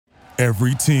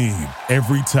Every team,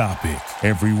 every topic,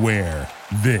 everywhere.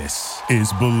 This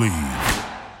is Believe.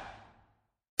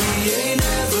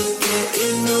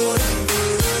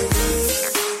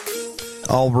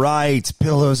 All right,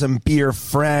 pillows and beer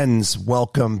friends,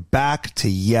 welcome back to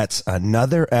yet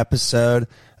another episode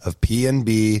of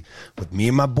P&B with me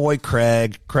and my boy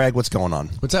Craig. Craig, what's going on?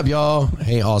 What's up, y'all?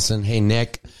 Hey, Austen. Hey,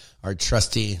 Nick, our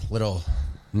trusty little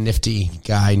nifty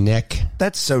guy, Nick.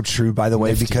 That's so true, by the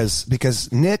way,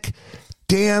 because Nick,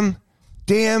 damn,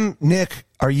 Nick,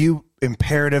 are you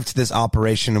imperative to this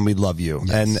operation, and we love you.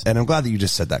 Yes. And I'm glad that you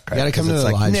just said that, Craig. You got to come to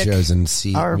the live Nick, shows and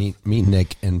meet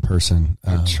Nick in person.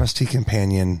 Our trusty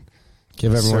companion.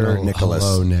 Give everyone Sir a Nicholas.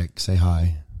 hello, Nick. Say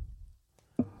hi.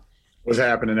 What's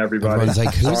happening, everybody? Everyone's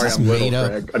like, who's Sorry, this I'm made little,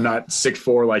 up? Craig. I'm not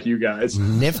 6'4" like you guys.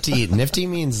 Nifty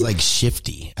means like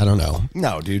shifty. I don't know.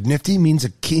 No, dude, nifty means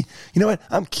a key. You know what?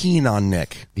 I'm keen on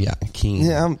Nick. Yeah, keen.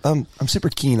 Yeah, I'm super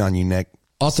keen on you, Nick.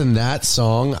 Austin, that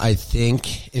song, I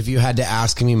think if you had to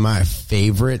ask me my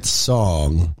favorite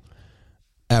song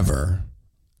ever,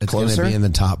 it's going to be in the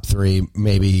top three,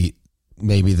 maybe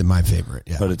my favorite.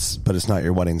 Yeah. But it's not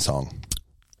your wedding song.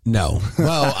 No.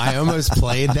 Well, I almost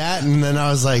played that, and then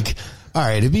I was like, all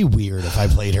right, it'd be weird if I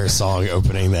played her song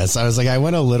opening this. I was like, I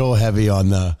went a little heavy on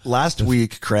the... Last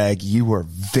week, Craig, you were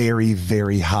very,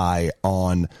 very high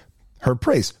on her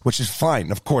praise, which is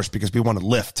fine, of course, because we want to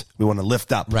lift. We want to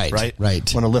lift up, right?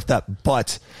 Right. Want to lift up,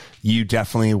 but you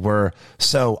definitely were.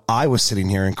 So I was sitting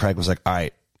here, and Craig was like, all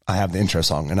right, I have the intro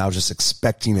song, and I was just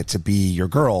expecting it to be your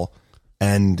girl,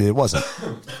 and it wasn't.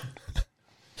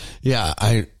 Yeah,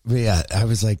 I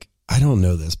was like, I don't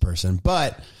know this person,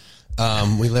 but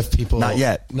we lift people. Not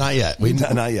yet. Not yet.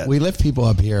 Not yet. We lift people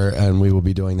up here, and we will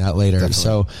be doing that later. Definitely.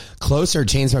 So, Closer,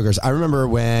 Chainsmokers. I remember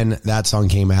when that song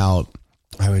came out,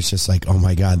 I was just like, oh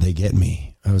my God, they get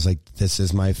me. I was like, this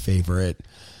is my favorite.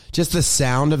 Just the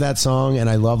sound of that song, and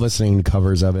I love listening to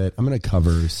covers of it. I'm into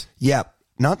covers. Yeah.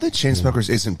 Not that Chainsmokers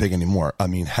isn't big anymore. I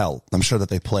mean, hell, I'm sure that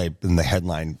they play in the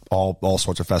headline all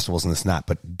sorts of festivals and this and that,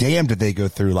 but damn did they go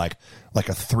through like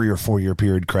a 3 or 4 year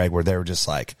period, Craig, where they were just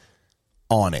like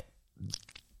on it.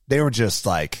 They were just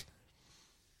like,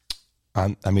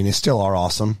 I mean, they still are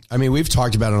awesome. I mean, we've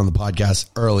talked about it on the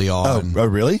podcast early on. Oh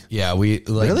really? Yeah,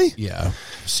 really? Yeah.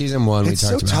 Season 1, It's we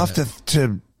talked so about tough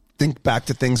to think back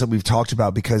to things that we've talked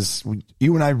about because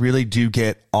you and I really do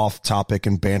get off topic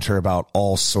and banter about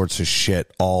all sorts of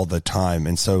shit all the time.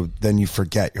 And so then you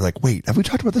forget. You're like, wait, have we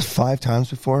talked about this 5 times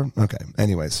before? Okay.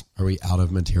 Anyways. Are we out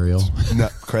of material? No,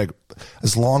 Craig,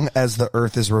 as long as the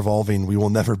earth is revolving, we will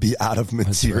never be out of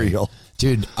material. Right.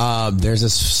 Dude, there's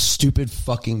this stupid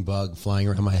fucking bug flying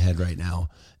around my head right now.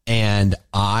 And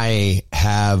I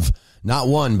have not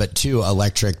 1, but 2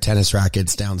 electric tennis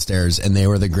rackets downstairs, and they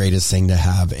were the greatest thing to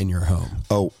have in your home.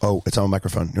 Oh, it's on a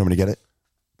microphone. You want me to get it?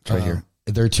 It's right here.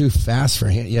 They're too fast for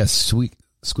hand. Yes,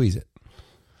 squeeze it.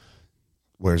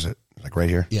 Where's it? Like right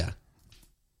here? Yeah.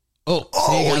 Oh,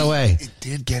 see, it got away. It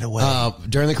did get away.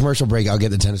 During the commercial break, I'll get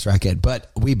the tennis racket. But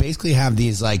we basically have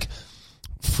these like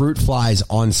fruit flies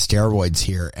on steroids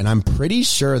here, and I'm pretty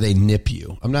sure they nip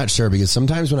you. I'm not sure because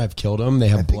sometimes when I've killed them, they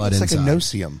have blood inside. It's like a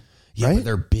no-see-em. Yeah, right? but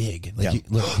they're big. Like,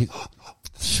 Yeah.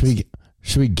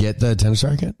 should we get the tennis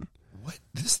racket? What?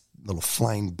 This little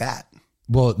flying bat.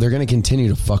 Well, they're going to continue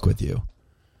to fuck with you.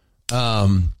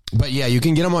 But yeah, you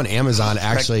can get them on Amazon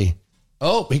actually.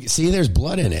 Oh, see, there's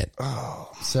blood in it. Oh.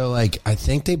 So like, I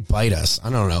think they bite us. I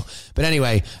don't know. But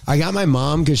anyway, I got my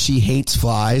mom because she hates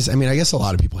flies. I mean, I guess a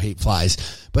lot of people hate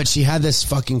flies, but she had this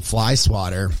fucking fly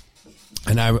swatter,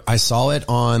 and I saw it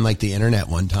on like the internet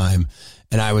one time.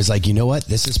 And I was like, you know what?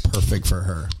 This is perfect for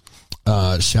her.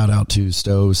 Shout out to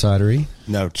Stowe Cidery.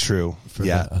 No, true.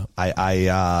 Yeah.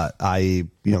 I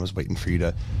was waiting for you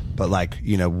to, but like,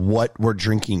 what we're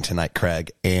drinking tonight,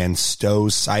 Craig, and Stowe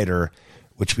cider,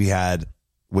 which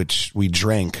we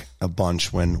drank a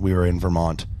bunch when we were in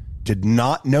Vermont. Did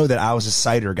not know that I was a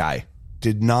cider guy.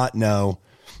 Did not know.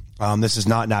 This is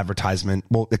not an advertisement.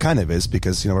 Well, it kind of is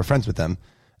because, we're friends with them.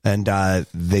 And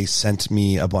they sent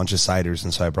me a bunch of ciders,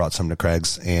 and so I brought some to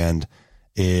Craig's, and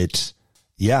I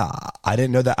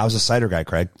didn't know that I was a cider guy,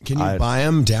 Craig. Can you buy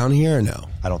them down here or no?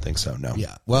 I don't think so, no.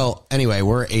 Yeah. Well, anyway,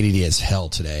 we're ADD as hell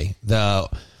today. I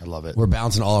love it. We're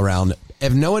bouncing all around.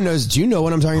 If no one knows, do you know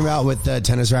what I'm talking about with the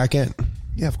tennis racket?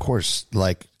 Yeah, of course.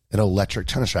 Like an electric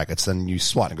tennis racket, so then you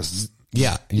swat and it goes.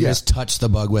 Yeah, you just touch the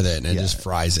bug with it, and it just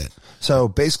fries it. So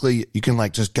basically, you can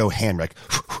like just go hand, like.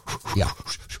 Yeah.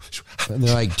 And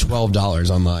they're like $12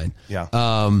 online. Yeah.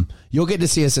 You'll get to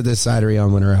see us at this cidery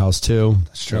on Winter House too.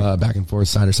 That's true. Back and forth,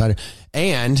 cider.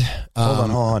 And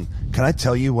hold on. Can I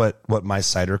tell you what my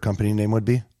cider company name would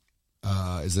be?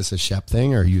 Is this a Shep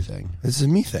thing or a you thing? This is a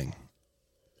me thing.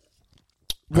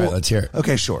 All right, let's hear it.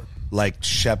 Okay, sure. Like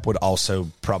Shep would also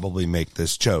probably make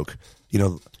this joke,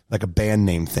 like a band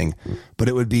name thing, but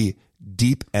it would be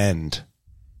Deep End.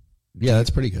 Yeah, that's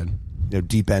pretty good.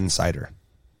 Deep End cider.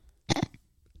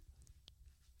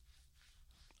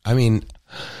 I mean,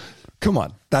 come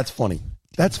on, that's funny.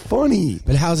 That's funny.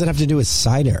 But how does it have to do with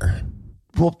cider?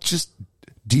 Well, just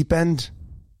Deep End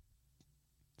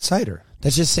cider.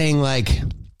 That's just saying like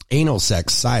anal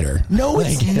sex cider. No,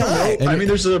 it's not. I mean,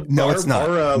 there's a it's not.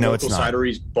 local it's not.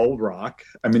 cideries, Bold Rock.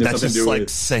 I mean, there's That's nothing just to do like with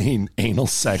saying anal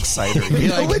sex cider. Like,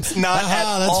 no, it's not at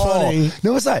that's all. funny.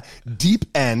 No, it's not. Deep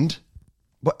End.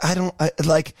 But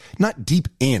not deep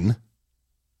in.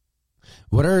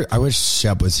 I wish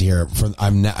Shep was here.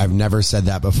 I've never said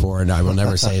that before, and I will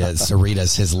never say that. So read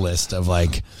us his list of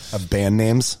of band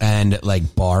names and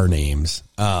like bar names.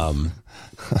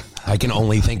 I can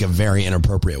only think of very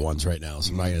inappropriate ones right now,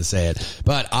 so I'm not going to say it.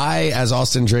 But as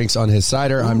Austen drinks on his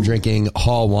cider, I'm drinking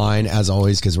Hall Wine as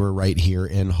always because we're right here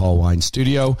in Hall Wine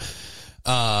Studio.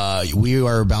 We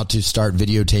are about to start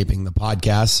videotaping the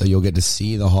podcast, so you'll get to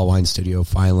see the Hall Wine Studio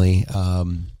finally.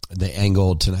 The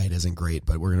angle tonight isn't great,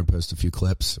 but we're going to post a few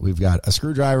clips. We've got a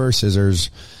screwdriver, scissors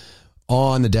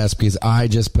on the desk because I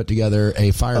just put together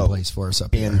a fireplace for us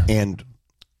up here.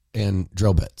 And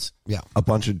drill bits. Yeah. A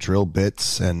bunch of drill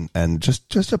bits and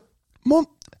just it's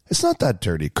not that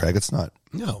dirty, Craig. It's not.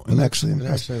 No. I'm actually it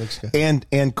impressed. actually looks good.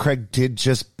 And Craig did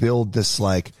just build this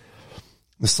 4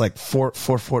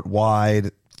 foot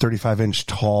wide, 35-inch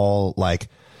tall,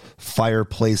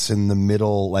 fireplace in the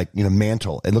middle,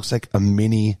 mantle. It looks like a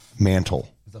mini mantle.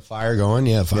 Is the fire going?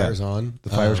 Yeah, fire's on. The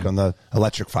fire's going. The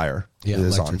electric fire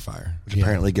is electric on. Fire. Which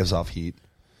apparently gives off heat.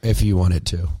 If you want it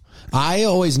to. I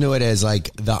always knew it as I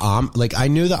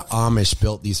knew the Amish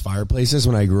built these fireplaces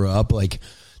when I grew up.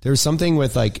 There was something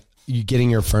with you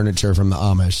getting your furniture from the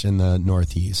Amish in the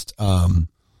Northeast.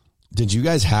 Did you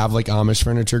guys have Amish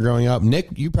furniture growing up? Nick,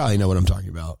 you probably know what I'm talking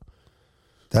about.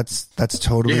 That's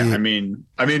totally. Yeah, I mean,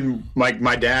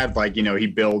 my dad,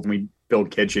 we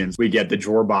build kitchens. We get the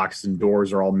drawer boxes and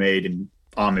doors are all made in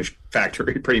Amish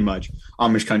factory, pretty much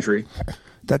Amish country.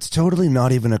 That's totally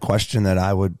not even a question that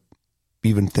I would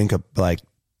even think of.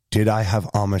 Did I have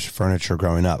Amish furniture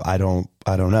growing up? I don't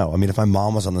know. I mean, if my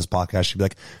mom was on this podcast, she'd be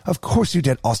like, "Of course you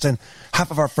did, Austen. Half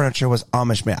of our furniture was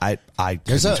Amish made."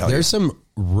 There's some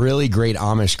really great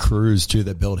Amish crews too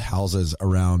that build houses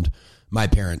around my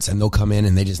parents, and they'll come in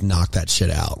and they just knock that shit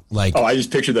out. I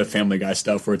just picture the Family Guy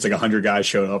stuff where it's 100 guys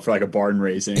showing up for a barn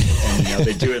raising, and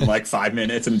they do it in 5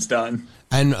 minutes and it's done.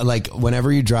 And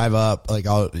whenever you drive up,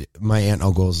 my aunt and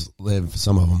uncles live,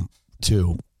 some of them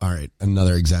too. All right,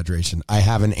 another exaggeration. I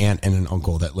have an aunt and an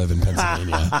uncle that live in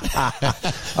Pennsylvania.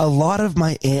 A lot of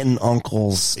my aunt and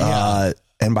uncles,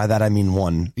 and by that I mean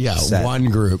one. Yeah, set. one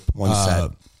group, one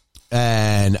set.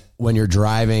 And when you're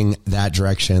driving that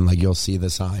direction, you'll see the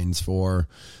signs for,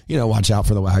 watch out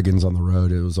for the wagons on the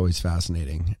road. It was always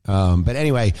fascinating. But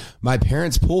anyway, my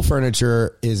parents' pool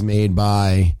furniture is made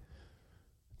by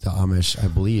the Amish, I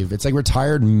believe. It's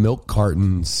retired milk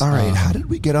cartons. All right. How did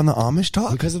we get on the Amish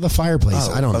talk? Because of the fireplace.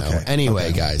 I don't know.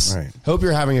 Anyway, guys, right. Hope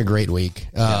you're having a great week.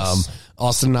 Yes.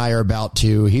 Austin and I are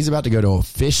he's about to go to a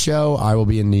Phish show. I will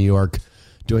be in New York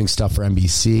doing stuff for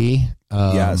NBC.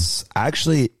 Yes.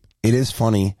 Actually, it is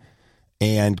funny,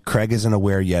 and Craig isn't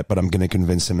aware yet, but I'm going to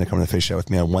convince him to come to the Phish show with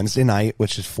me on Wednesday night,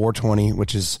 which is 420,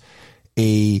 which is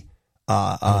it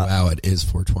is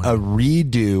 420. A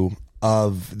redo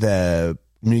of the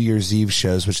New Year's Eve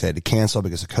shows, which they had to cancel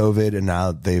because of COVID, and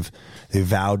now they've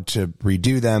vowed to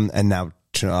redo them, and now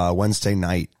Wednesday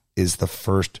night is the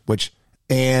first,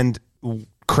 and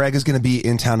Craig is going to be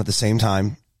in town at the same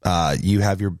time. You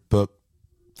have your book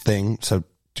thing, so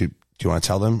do you want to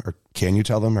tell them, or can you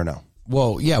tell them, or no?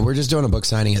 Well, yeah, we're just doing a book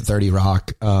signing at 30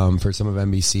 Rock for some of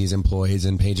NBC's employees,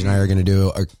 and Paige and I are going to do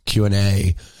a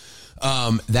Q&A.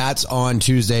 That's on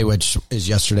Tuesday, which is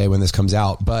yesterday when this comes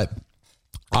out, but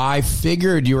I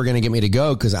figured you were going to get me to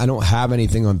go because I don't have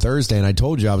anything on Thursday, and I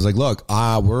told you, I was like, look,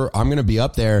 I'm going to be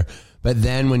up there. But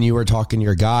then when you were talking to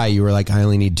your guy, you were like, I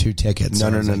only need 2 tickets.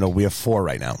 No. We have 4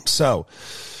 right now. So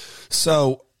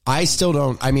I still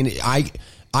don't. I mean,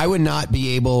 I would not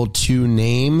be able to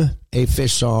name a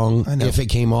Phish song if it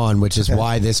came on, which is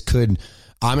why this could.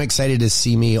 I'm excited to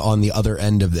see me on the other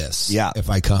end of this. Yeah, if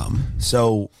I come.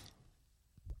 So,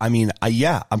 I mean,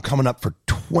 I'm coming up for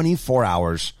 24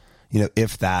 hours.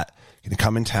 If that, gonna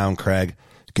come in town, Craig.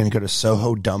 Gonna go to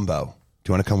Soho Dumbo. Do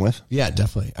you want to come with? Yeah,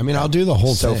 definitely. I mean, I'll do the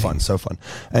whole thing. So fun.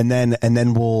 And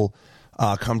then we'll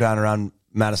come down around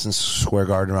Madison Square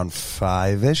Garden around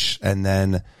 5-ish, and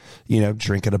then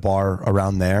drink at a bar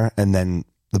around there. And then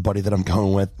the buddy that I'm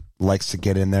going with likes to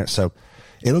get in there, so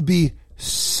it'll be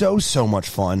so much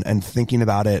fun. And thinking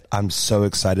about it, I'm so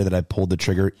excited that I pulled the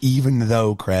trigger, even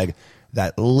though, Craig,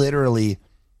 that literally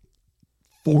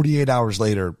 48 hours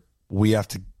later, we have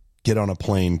to get on a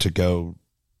plane to go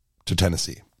to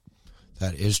Tennessee.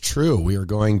 That is true. We are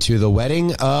going to the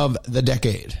wedding of the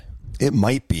decade. It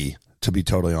might be, to be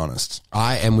totally honest.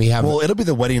 It'll be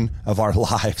the wedding of our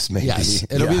lives, maybe. Yes,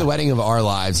 it'll be the wedding of our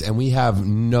lives, and we have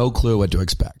no clue what to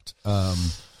expect. Our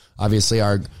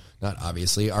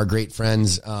great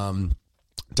friends,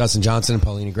 Dustin Johnson and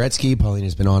Paulina Gretzky.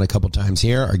 Paulina's been on a couple times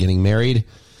here, are getting married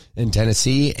in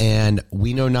Tennessee, and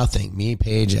we know nothing. Me,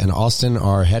 Paige, and Austen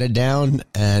are headed down,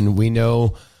 and we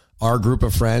know our group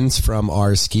of friends from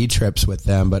our ski trips with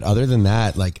them. But other than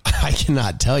that, like, I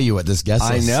cannot tell you what this guest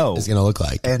list is going to look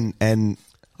like. And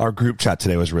our group chat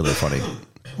today was really funny.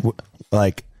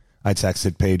 Like, I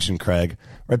texted Paige and Craig,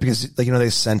 right? Because, like, they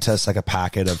sent us like a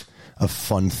packet of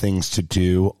fun things to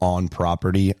do on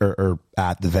property or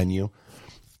at the venue.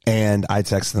 And I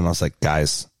texted them. I was like,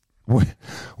 guys, what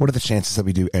are the chances that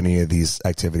we do any of these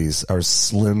activities? Are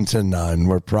slim to none.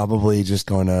 We're probably just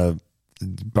going to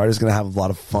have a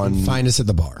lot of fun. Find us at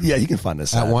the bar. Yeah, you can find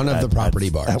us at one of the property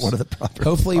bars. At one of the property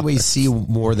Hopefully bars. We see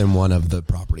more than one of the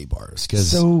property bars.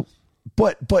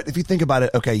 But if you think about it,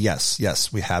 okay,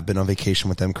 yes, we have been on vacation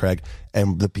with them, Craig,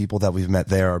 and the people that we've met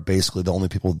there are basically the only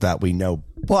people that we know.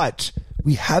 But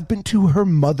we have been to her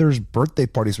mother's birthday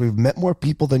party, so we've met more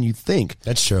people than you think.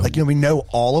 That's true. Like, we know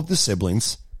all of the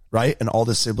siblings, right? And all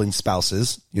the sibling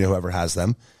spouses, whoever has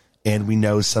them. And we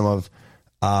know some of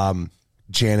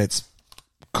Janet's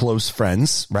close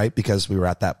friends, right? Because we were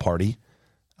at that party.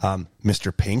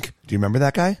 Mr. Pink. Do you remember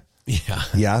that guy? Yeah.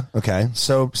 Yeah. Okay.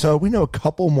 So we know a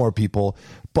couple more people,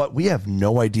 but we have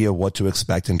no idea what to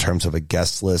expect in terms of a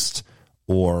guest list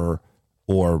or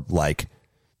like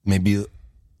maybe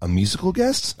a musical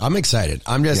guest. I'm excited.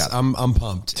 I'm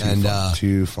pumped.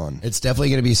 Too fun. It's definitely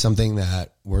going to be something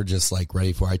that we're just like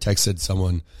ready for. I texted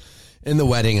someone in the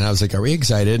wedding and I was like, are we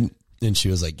excited? And she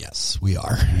was like, yes, we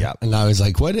are. Yeah. And I was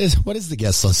like, what does the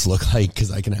guest list look like?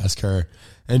 Cause I can ask her.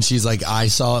 And she's like, I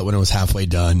saw it when it was halfway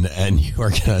done and you are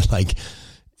going to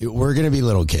we're going to be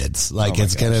little kids. Like,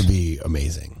 it's going to be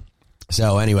amazing.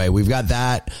 So anyway, we've got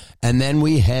that. And then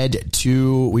we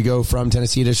go from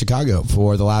Tennessee to Chicago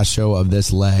for the last show of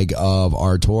this leg of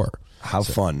our tour. How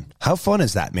fun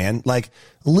is that, man? Like,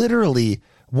 literally,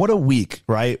 what a week,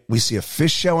 right? We see a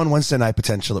Phish show on Wednesday night,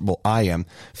 potentially. Well, I am.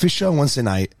 Phish show on Wednesday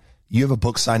night. You have a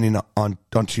book signing on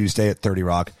Tuesday at 30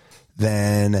 Rock.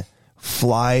 Then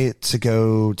fly to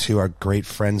go to our great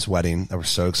friend's wedding that we're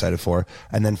so excited for.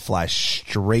 And then fly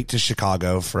straight to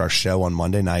Chicago for our show on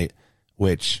Monday night,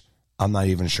 which I'm not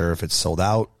even sure if it's sold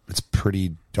out. It's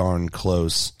pretty darn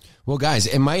close. Well, guys,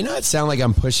 it might not sound like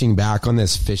I'm pushing back on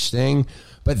this Phish thing,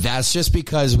 but that's just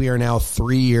because we are now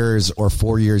 3 years or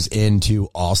 4 years into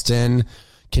Austen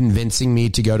convincing me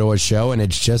to go to a show, and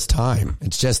it's just time. And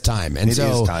it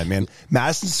is time, man.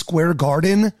 Madison Square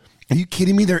Garden. Are you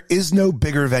kidding me? There is no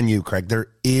bigger venue, Craig. There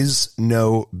is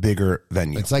no bigger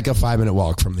venue. It's like a 5-minute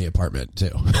walk from the apartment,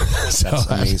 too. That's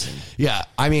amazing. Yeah.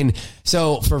 I mean,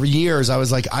 so for years, I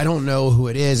was like, I don't know who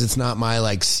it is. It's not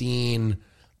my scene,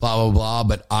 blah, blah, blah.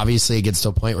 But obviously it gets to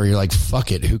a point where you're like,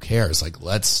 fuck it. Who cares? Like,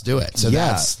 let's do it. So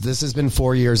this has been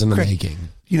 4 years in the making.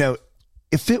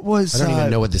 If it was, I don't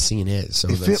even know what the scene is. So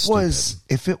if it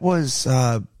was,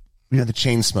 the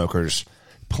Chainsmokers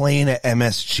playing at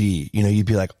MSG, you'd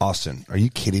be like, Austen, are you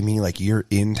kidding me? Like, you're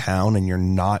in town and you're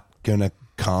not gonna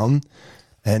come,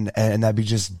 and that'd be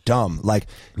just dumb. Like,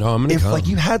 no, I'm gonna come. Like,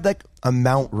 you had like a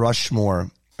Mount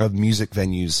Rushmore of music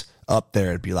venues up there,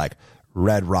 it'd be like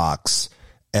Red Rocks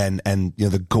and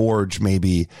the Gorge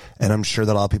maybe, and I'm sure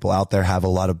that a lot of people out there have a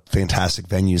lot of fantastic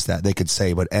venues that they could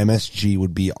say, but MSG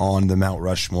would be on the Mount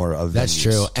Rushmore of venues. That's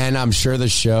true. And I'm sure the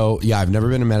show, I've never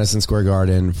been to Madison Square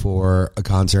Garden for a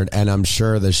concert, and I'm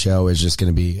sure the show is just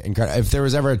going to be incredible. If there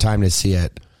was ever a time to see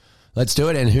it, let's do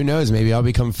it. And who knows, maybe I'll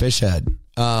become Phish head.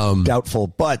 Doubtful,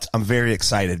 but I'm very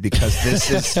excited because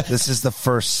this is the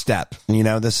first step.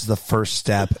 This is the first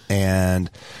step, and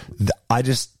I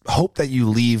just hope that you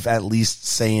leave at least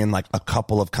saying like a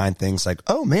couple of kind things, like,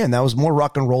 "Oh man, that was more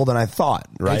rock and roll than I thought."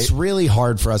 Right? It's really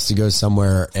hard for us to go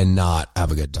somewhere and not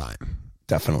have a good time.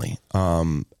 Definitely.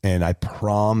 And I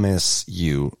promise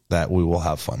you that we will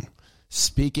have fun.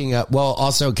 Speaking of,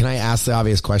 also, can I ask the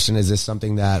obvious question? Is this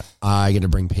something that I get to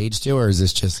bring Paige to, or is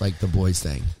this just like the boys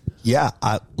thing? Yeah.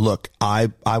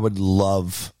 I would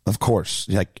love, of course,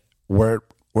 like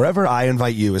wherever I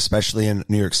invite you, especially in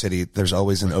New York City, there's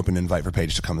always an open invite for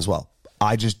Paige to come as well.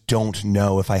 I just don't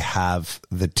know if I have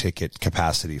the ticket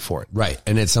capacity for it. Right.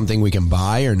 And it's something we can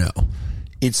buy or no?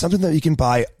 It's something that you can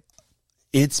buy.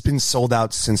 It's been sold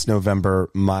out since November.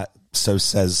 So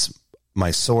says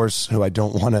my source, who I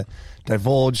don't want to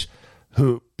divulge,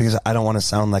 because I don't want to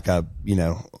sound like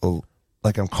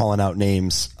like I'm calling out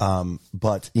names.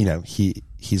 But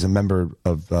he's a member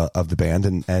of the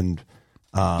band, and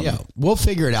we'll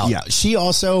figure it out. Yeah. She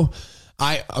also,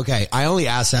 I only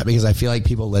asked that because I feel like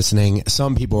people listening,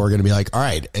 some people are going to be like, all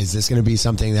right, is this going to be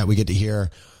something that we get to hear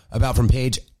about from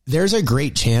Paige? There's a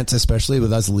great chance, especially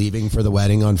with us leaving for the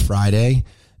wedding on Friday,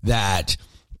 that,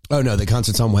 the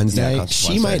concert's on Wednesday. Yeah,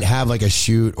 she might have like a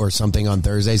shoot or something on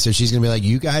Thursday. So she's going to be like,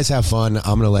 you guys have fun.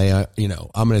 I'm going to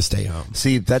I'm going to stay home.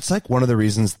 See, that's like one of the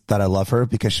reasons that I love her,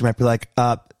 because she might be like,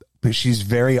 but she's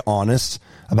very honest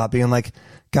about being like,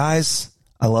 guys,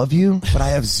 I love you, but I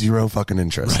have zero fucking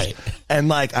interest. Right. And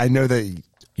like, I know that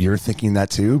you're thinking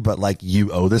that too, but like,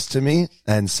 you owe this to me,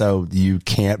 and so you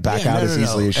can't back out as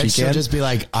easily as she and can. She'll just be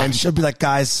like, and she'll be like,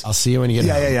 guys, I'll see you when you get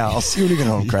home. Yeah. I'll see you when you get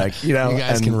home, Craig. You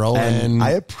guys can roll in.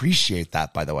 I appreciate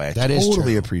that, by the way. That I is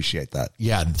totally true. appreciate that.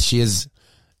 Yeah, she is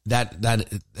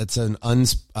that's an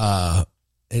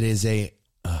it is a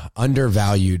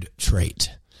undervalued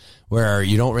trait where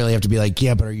you don't really have to be like,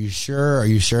 yeah, but are you sure? Are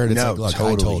you sure? And it's like, look,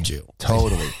 totally. I told you.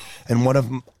 Totally. And one of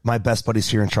my best buddies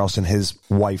here in Charleston, his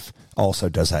wife also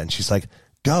does that. And she's like,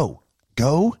 go.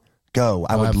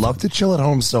 I would love to chill at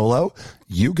home solo.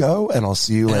 You go, and I'll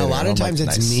see you later. And a lot of times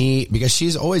it's me, because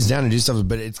she's always down to do stuff,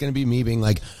 but it's going to be me being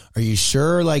like, are you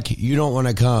sure? Like, you don't want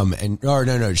to come? Or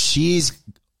no. She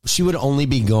would only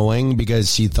be going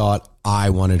because she thought I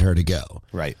wanted her to go.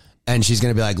 Right. And she's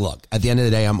going to be like, look, at the end of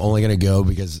the day, I'm only going to go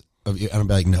because of you. And I'll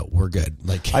be like, no, we're good.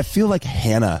 Like, I feel like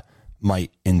Hannah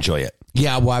might enjoy it.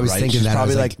 Yeah, well, I was thinking She's that.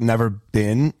 Probably I was like never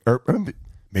been, or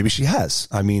maybe she has.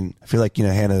 I mean, I feel like,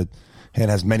 Hannah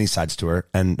has many sides to her,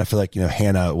 and I feel like,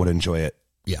 Hannah would enjoy it.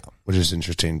 Yeah. Which is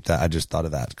interesting that I just thought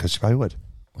of that, because she probably would.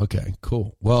 Okay,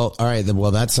 cool. Well, all right, then.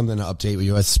 Well, that's something to update with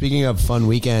you. Speaking of fun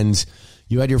weekends,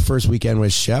 you had your first weekend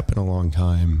with Shep in a long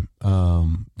time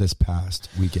this past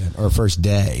weekend, or first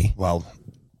day. Well,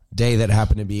 day that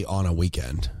happened to be on a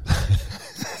weekend.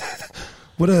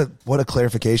 What a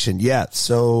clarification. Yeah.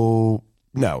 So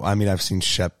no, I mean, I've seen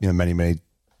Shep, many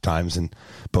times,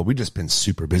 but we've just been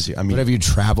super busy. I mean, but have you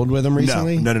traveled with him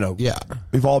recently? No. Yeah.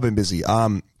 We've all been busy.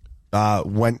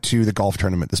 Went to the golf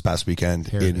tournament this past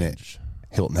weekend in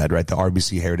Hilton Head, right? The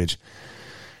RBC Heritage.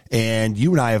 And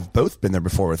you and I have both been there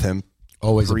before with him.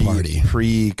 Always a party.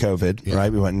 Pre-COVID,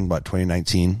 right? We went in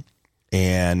 2019,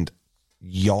 and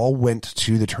y'all went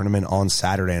to the tournament on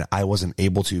Saturday, and I wasn't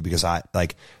able to because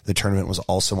the tournament was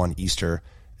also on Easter.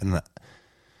 And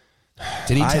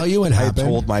did he tell you what happened? I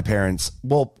told my parents.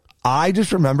 Well, I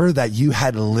just remember that you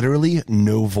had literally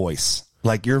no voice.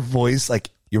 Like, your voice, like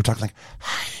you were talking like,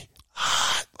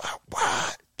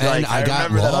 what? And I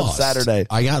got lost. That on Saturday.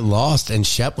 I got lost, and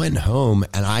Shep went home,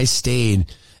 and I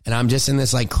stayed. And I'm just in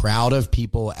this like crowd of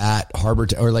people at Harbor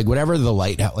or like whatever the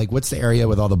lighthouse, like what's the area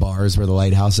with all the bars where the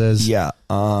lighthouse is? Yeah.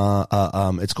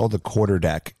 It's called the Quarter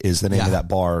Deck is the name of that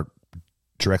bar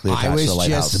directly attached to the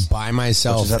lighthouse. I was just by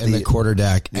myself in the Quarter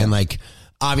Deck. Yeah. And like,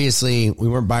 obviously we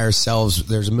weren't by ourselves.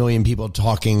 There's a million people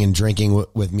talking and drinking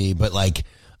with me, but like,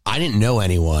 I didn't know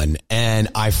anyone. And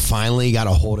I finally got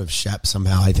a hold of Shep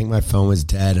somehow. I think my phone was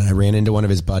dead, and I ran into one of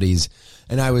his buddies,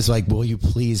 and I was like, will you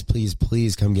please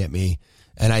come get me?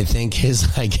 And I think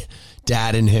his like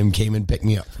dad and him came and picked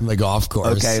me up from the golf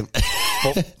course. Okay.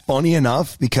 Well, funny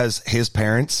enough, because his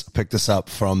parents picked us up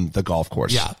from the golf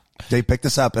course. Yeah. They picked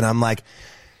us up, and I'm like,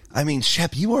 I mean,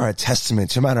 Shep, you are a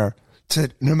testament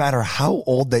no matter how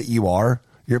old that you are,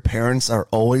 your parents are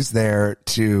always there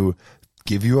to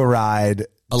give you a ride.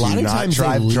 A lot of times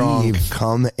drive they drunk, leave.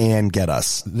 come and get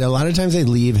us. A lot of times they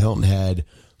leave Hilton Head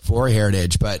for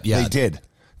Heritage, but yeah. They did.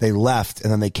 They left,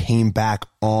 and then they came back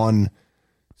on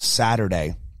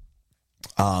Saturday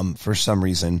for some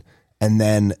reason, and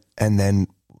then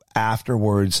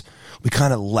afterwards we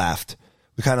kind of left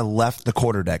the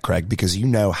Quarter Deck, Craig, because you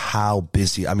know how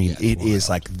busy, I mean, it is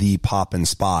like the poppin'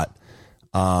 spot,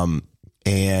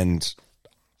 and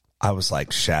I was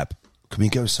like, Shep, can we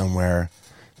go somewhere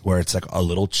where it's like a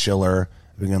little chiller,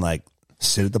 we can like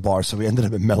sit at the bar? So we ended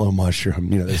up at Mellow Mushroom,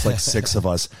 there's like 6 of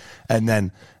us, and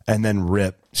then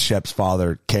Rip, Shep's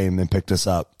father, came and picked us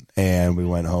up, and we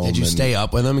went home. Did you stay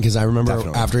up with him? Because I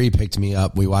remember after he picked me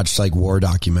up, we watched like war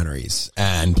documentaries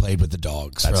and played with the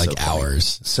dogs for like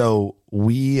hours. So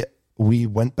we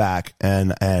went back,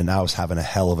 and I was having a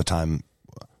hell of a time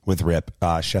with Rip.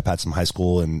 Shep had some high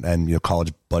school and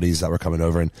college buddies that were coming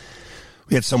over, and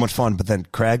we had so much fun. But then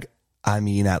Craig, I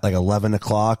mean, at like 11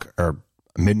 o'clock or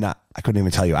midnight, I couldn't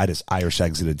even tell you. I just Irish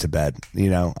exited to bed.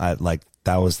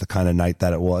 That was the kind of night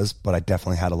that it was. But I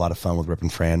definitely had a lot of fun with Rip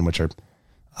and Fran, which are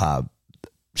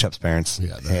Shep's parents.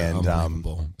 Yeah, and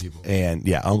unbelievable people.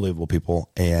 And unbelievable people.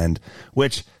 And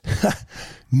which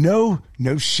no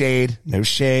shade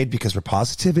because we're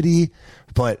positivity,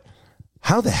 but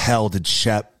how the hell did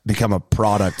Shep become a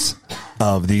product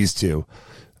of these two?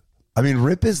 I mean,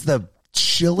 Rip is the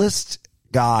chillest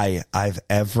guy I've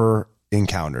ever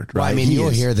encountered, right? Well, I mean, you'll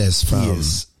hear this from he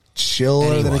is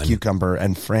chiller than a cucumber,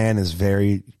 and Fran is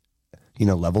very,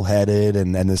 level-headed,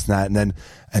 and this and that,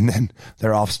 and then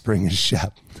their offspring is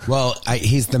Shep. Well,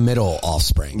 he's the middle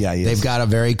offspring. Yeah, he is. They've got a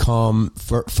very calm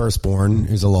firstborn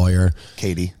who's a lawyer,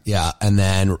 Katie. Yeah, and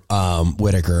then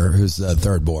Whitaker, who's the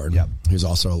thirdborn, Yep. who's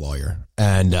also a lawyer,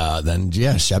 and then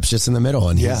Shep's just in the middle,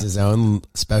 and he's his own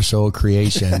special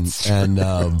creation, and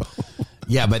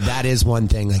but that is one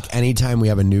thing. Like anytime we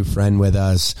have a new friend with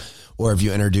us, or if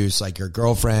you introduce like your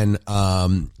girlfriend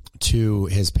to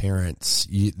his parents,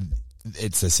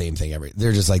 it's the same thing.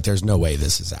 They're just like, there's no way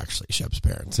this is actually Shep's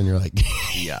parents, and you're like,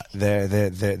 yeah,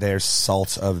 they're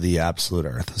salt of the absolute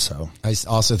earth. So I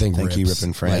also think thank you, Rip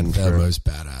and Fran, like the most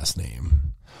badass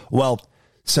name. Well,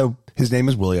 so his name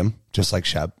is William, just like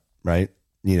Shep, right?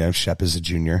 Shep is a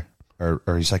junior, or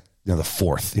he's like the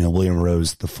fourth. William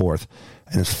Rose the fourth,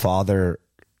 and his father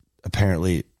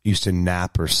apparently used to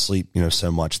nap or sleep,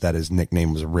 so much that his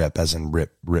nickname was Rip, as in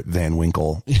Rip Van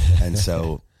Winkle, and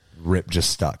so Rip just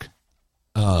stuck.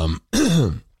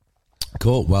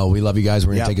 Cool. Well, we love you guys.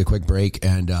 We're going to take a quick break,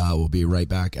 and we'll be right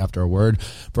back after a word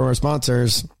from our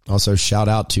sponsors. Also, shout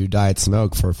out to Diet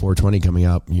Smoke for 420 coming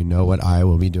up. You know what I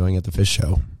will be doing at the Phish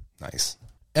show. Nice.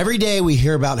 Every day we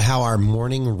hear about how our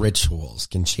morning rituals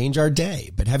can change our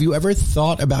day, but have you ever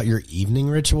thought about your evening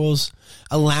rituals?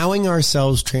 Allowing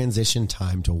ourselves transition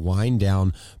time to wind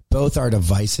down both our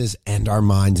devices and our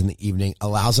minds in the evening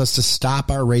allows us to stop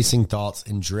our racing thoughts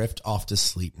and drift off to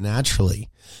sleep naturally.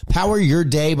 Power your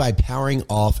day by powering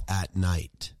off at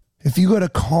night. If you go to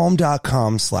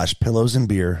calm.com/pillows and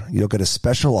beer, you'll get a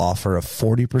special offer of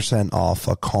 40% off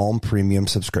a Calm premium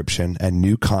subscription, and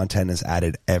new content is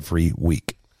added every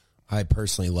week. I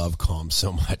personally love Calm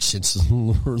so much. It's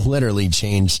literally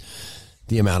changed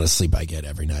the amount of sleep I get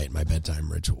every night in my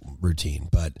bedtime routine.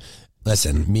 But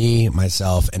listen, me,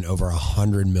 myself, and over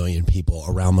 100 million people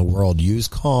around the world use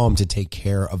Calm to take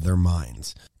care of their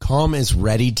minds. Calm is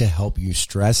ready to help you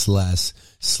stress less,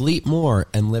 sleep more,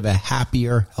 and live a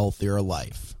happier, healthier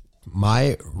life.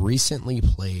 My recently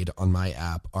played on my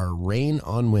app are Rain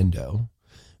on Window,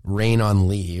 Rain on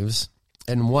Leaves,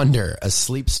 and Wonder, a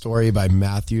sleep story by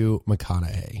Matthew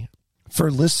McConaughey. For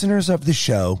listeners of the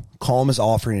show, Calm is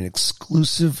offering an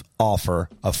exclusive offer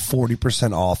of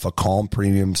 40% off a Calm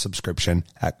premium subscription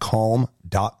at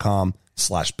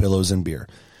calm.com/pillows and beer.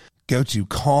 Go to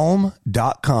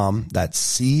calm.com,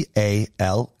 that's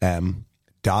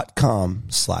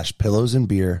CALM.com/pillows and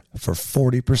beer for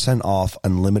 40% off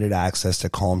unlimited access to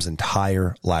Calm's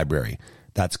entire library.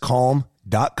 That's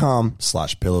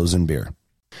calm.com/pillows and beer.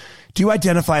 Do you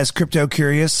identify as crypto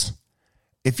curious?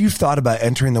 If you've thought about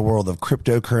entering the world of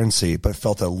cryptocurrency but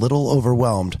felt a little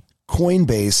overwhelmed,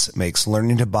 Coinbase makes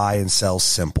learning to buy and sell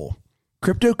simple.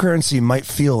 Cryptocurrency might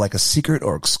feel like a secret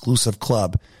or exclusive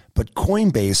club, but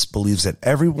Coinbase believes that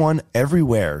everyone,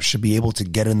 everywhere should be able to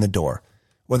get in the door.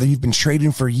 Whether you've been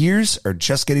trading for years or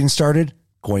just getting started,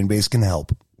 Coinbase can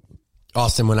help.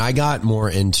 Austin, when I got more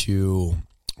into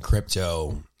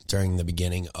crypto during the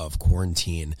beginning of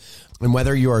quarantine, and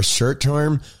whether you are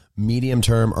short-term,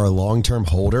 medium-term, or long-term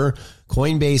holder,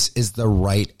 Coinbase is the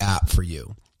right app for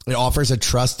you. It offers a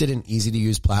trusted and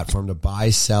easy-to-use platform to buy,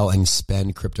 sell, and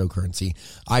spend cryptocurrency.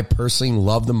 I personally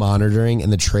love the monitoring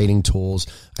and the trading tools.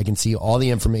 I can see all the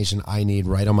information I need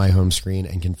right on my home screen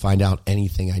and can find out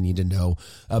anything I need to know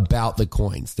about the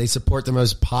coins. They support the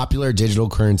most popular digital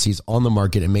currencies on the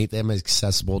market and make them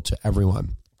accessible to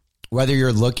everyone. Whether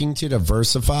you're looking to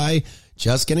diversify,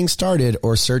 just getting started,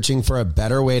 or searching for a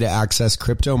better way to access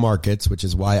crypto markets, which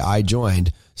is why I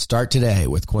joined, start today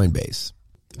with Coinbase.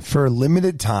 For a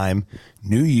limited time,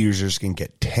 new users can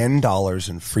get $10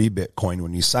 in free Bitcoin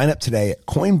when you sign up today at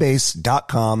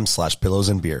coinbase.com/pillows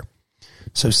and beer.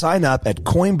 So sign up at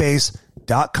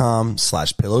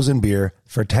coinbase.com/pillows and beer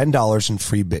for $10 in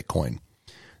free Bitcoin.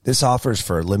 This offer is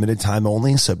for a limited time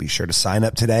only, so be sure to sign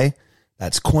up today.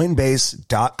 That's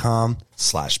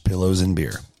coinbase.com/pillows and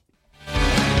beer.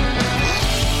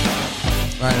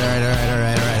 All right.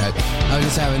 I was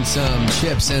just having some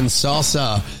chips and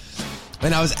salsa,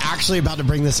 and I was actually about to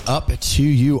bring this up to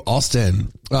you,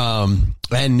 Austen,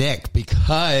 and Nick,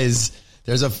 because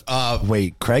there's a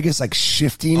wait. Craig is like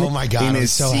shifting. Oh my god! In I'm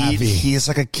his so seat. happy. He is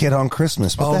like a kid on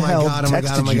Christmas. What the hell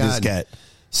text did you just get?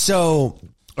 So,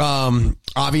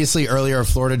 obviously, earlier a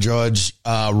Florida judge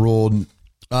ruled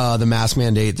the mask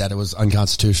mandate, that it was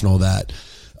unconstitutional, that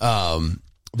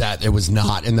it was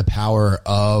not in the power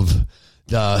of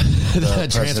the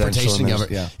transportation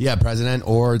government. Yeah, president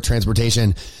or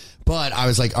transportation. But I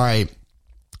was like, all right,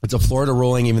 it's a Florida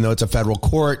ruling, even though it's a federal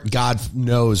court. God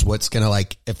knows what's going to,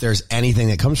 like, if there's anything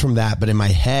that comes from that. But in my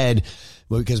head,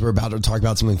 because we're about to talk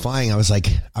about something flying, I was like,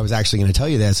 I was actually going to tell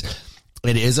you this.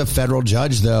 It is a federal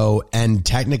judge, though, and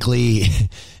technically,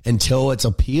 until it's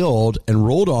appealed and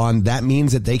ruled on, that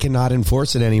means that they cannot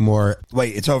enforce it anymore.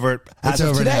 Wait, it's over as it's of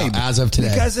over today. Now, as of today.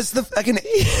 Because it's the fucking...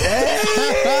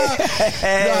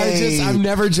 No, I've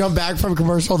never jumped back from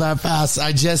commercial that fast.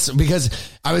 Because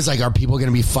I was like, are people going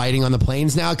to be fighting on the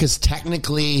planes now? Because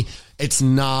technically, it's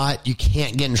not, you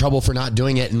can't get in trouble for not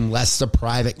doing it unless the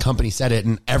private company said it.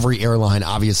 And every airline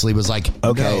obviously was like,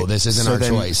 okay, no, this isn't our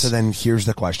choice. So then here's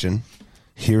the question.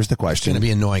 It's going to be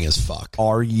annoying as fuck.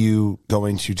 Are you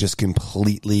going to just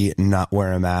completely not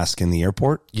wear a mask in the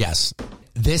airport? Yes.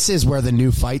 This is where the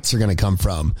new fights are going to come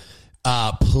from.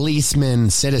 Policemen,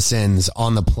 citizens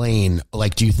on the plane.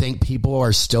 Like, do you think people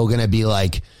are still going to be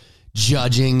like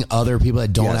judging other people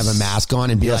that don't have a mask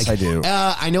on and be like, I do.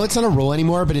 I know it's not a rule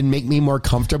anymore, but it'd make me more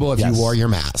comfortable if you wore your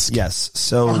mask. Yes.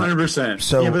 So 100%.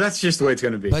 So, yeah, but that's just the way it's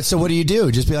going to be. But so what do you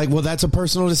do? Just be like, well, that's a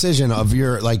personal decision of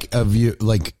your,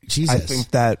 Jesus.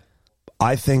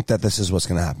 I think that this is what's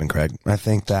going to happen, Craig. I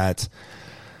think that,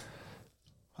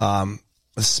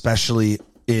 especially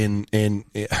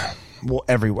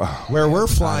everywhere where we're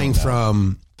flying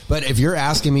from. But if you're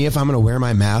asking me if I'm going to wear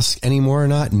my mask anymore or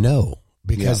not, no.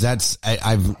 Because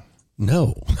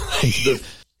no.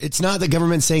 It's not the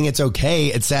government saying it's okay.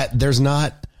 It's that there's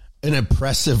not an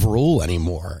oppressive rule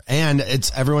anymore. And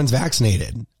everyone's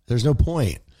vaccinated. There's no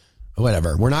point.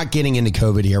 Whatever. We're not getting into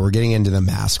COVID here. We're getting into the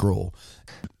mask rule.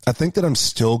 I think that I'm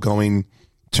still going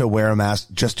to wear a mask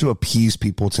just to appease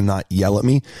people to not yell at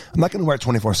me. I'm not going to wear it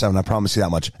 24/7. I promise you that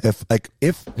much.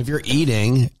 If you're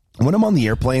eating, when I'm on the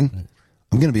airplane,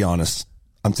 I'm going to be honest.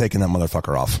 I'm taking that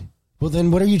motherfucker off. Well,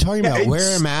 then what are you talking about?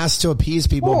 Wear a mask to appease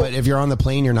people, but if you're on the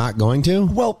plane, you're not going to?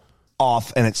 Well,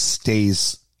 off, and it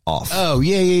stays off. Oh,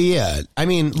 yeah. I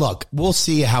mean, look, we'll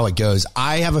see how it goes.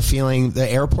 I have a feeling the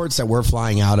airports that we're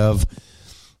flying out of,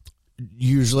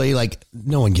 usually, like,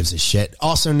 no one gives a shit.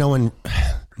 Also, no one...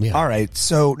 Yeah. All right,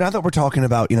 so now that we're talking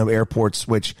about, airports,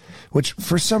 which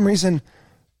for some reason...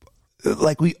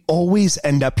 Like, we always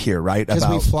end up here, right? Because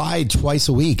we fly twice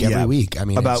a week, every week. I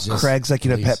mean, about Craig's pet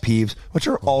peeves, which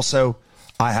are also,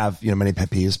 I have many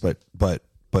pet peeves, but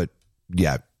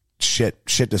yeah, shit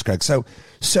does Craig.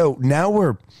 So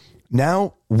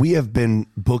now we have been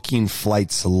booking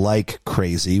flights like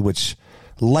crazy,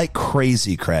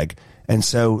 Craig. And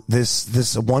so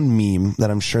this one meme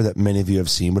that I'm sure that many of you have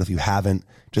seen, but if you haven't,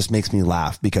 just makes me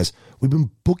laugh because we've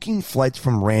been booking flights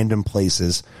from random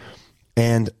places,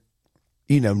 and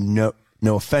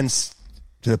no offense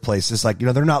to the places, like,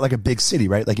 they're not like a big city,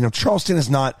 right? Like, Charleston is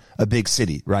not a big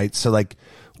city, right? So, like,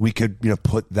 we could,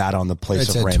 put that on the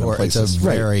place of random places. It's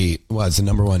it's the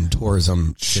number one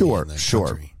tourism city in the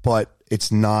country. But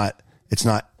it's not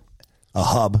a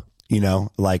hub,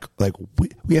 like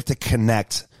we have to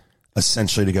connect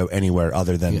essentially to go anywhere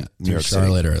other than New York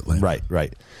Charlotte City. Or Atlanta.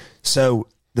 Right. So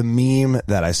the meme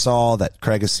that I saw, that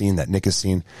Craig has seen, that Nick has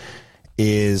seen,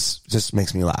 just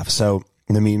makes me laugh. So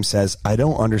the meme says, "I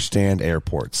don't understand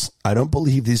airports. I don't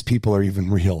believe these people are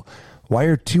even real. Why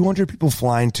are 200 people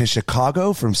flying to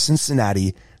Chicago from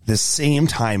Cincinnati the same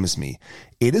time as me?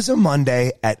 It is a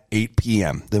Monday at 8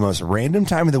 p.m., the most random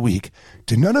time of the week.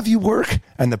 Do none of you work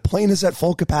and the plane is at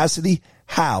full capacity?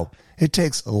 How? It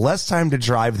takes less time to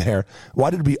drive there. Why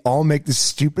did we all make this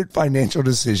stupid financial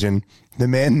decision? The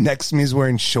man next to me is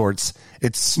wearing shorts.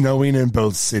 It's snowing in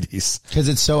both cities." Because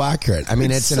it's so accurate. I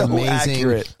mean, it's an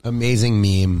amazing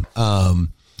meme.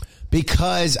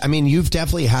 Because, I mean, you've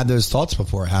definitely had those thoughts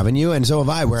before, haven't you? And so have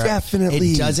I, where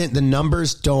definitely the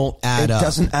numbers don't add up. It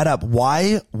doesn't add up.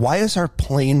 Why is our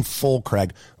plane full,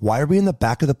 Craig? Why are we in the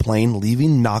back of the plane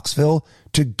leaving Knoxville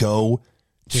to go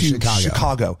to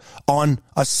Chicago on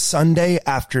a Sunday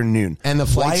afternoon? And the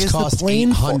flights cost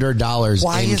 $800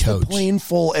 Why is coach. the plane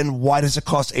full, and why does it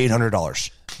cost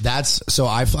 $800? So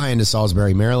I fly into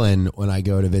Salisbury, Maryland when I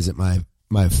go to visit my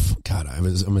God, I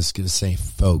was almost going to say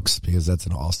folks because that's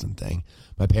an Austen thing.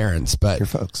 My parents, but your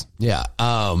folks. Yeah.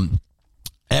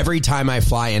 Every time I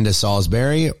fly into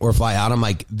Salisbury or fly out, I'm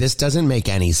like, this doesn't make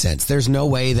any sense. There's no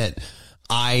way that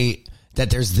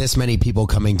there's this many people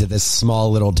coming to this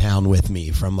small little town with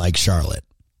me from like Charlotte.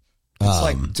 It's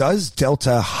like, does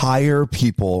Delta hire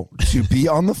people to be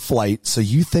on the flight? So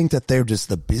you think that they're just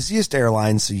the busiest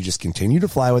airline, so you just continue to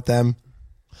fly with them?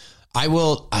 I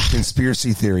will.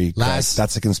 Conspiracy theory.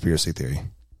 That's a conspiracy theory.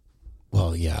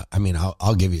 Well, yeah. I mean,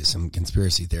 I'll give you some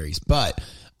conspiracy theories, but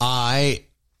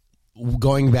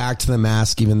going back to the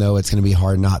mask, even though it's going to be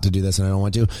hard not to do this and I don't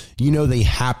want to, the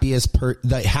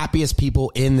happiest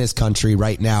people in this country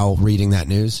right now reading that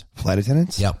news? Flight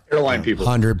attendants? Yep. Airline people.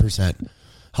 100%.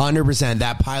 100%.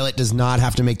 That pilot does not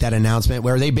have to make that announcement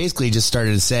where they basically just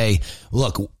started to say,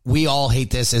 look, we all hate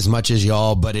this as much as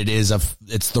y'all, but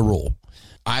it's the rule.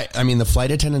 I mean, the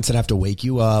flight attendants that have to wake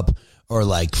you up or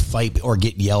like fight or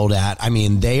get yelled at. I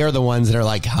mean, they are the ones that are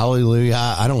like,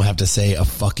 hallelujah, I don't have to say a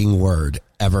fucking word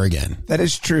ever again. That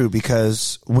is true,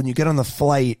 because when you get on the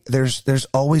flight, there's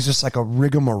always just like a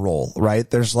rigmarole, right?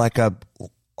 There's like a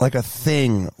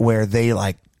thing where they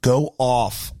like go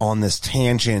off on this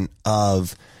tangent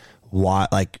of why,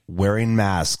 like wearing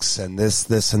masks and this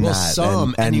and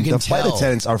that. And you can the tell. flight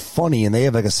attendants are funny and they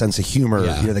have like a sense of humor.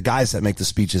 Yeah. The guys that make the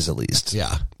speeches, at least.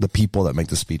 Yeah. The people that make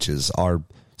the speeches are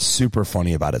super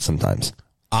funny about it sometimes.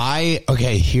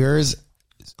 Here's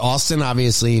Austen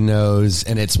obviously knows,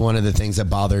 and it's one of the things that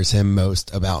bothers him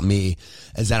most about me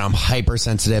is that I'm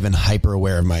hypersensitive and hyper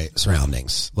aware of my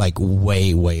surroundings. Like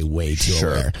way, way, way too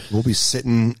aware. We'll be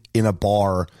sitting in a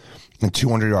bar and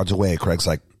 200 yards away. Craig's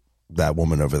like, that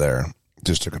woman over there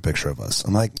just took a picture of us.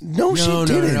 I'm like, no, she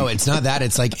didn't. No. It's not that.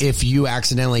 It's like if you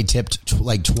accidentally tipped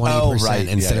like 20%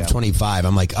 instead of 25,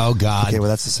 I'm like, oh God. Okay, well,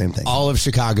 that's the same thing. All of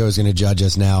Chicago is going to judge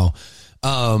us now.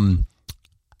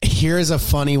 Here's a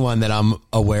funny one that I'm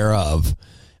aware of.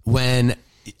 When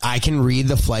I can read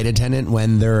the flight attendant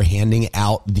when they're handing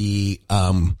out the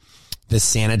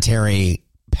sanitary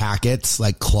packets,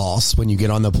 like cloths, when you get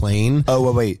on the plane.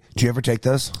 Oh, wait. Do you ever take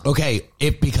those? Okay,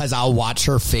 because I'll watch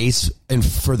her face, and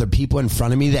for the people in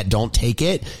front of me that don't take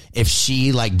it, if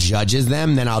she like judges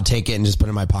them, then I'll take it and just put it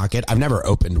in my pocket. I've never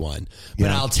opened one, but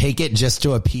I'll take it just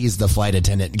to appease the flight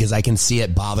attendant because I can see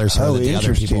it bothers her that the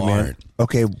other people aren't.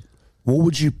 Okay. What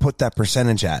would you put that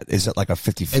percentage at? Is it like a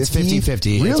 50-50? It's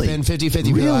 50-50. Really? It's been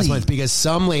 50-50 for the last month because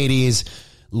some ladies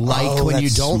like when you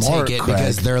don't smart, take it Craig.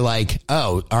 because they're like,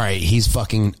 oh, all right, he's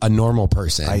fucking a normal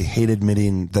person. I hate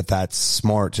admitting that that's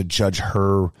smart to judge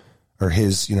her or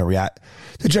his, to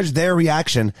judge their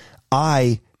reaction.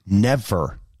 I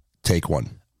never take one.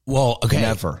 Well, okay.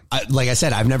 Never. Like I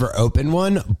said, I've never opened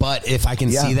one, but if I can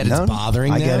see that it's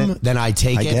bothering them, then I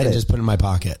take it and just put it in my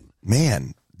pocket.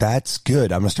 Man, that's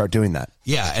good. I'm going to start doing that.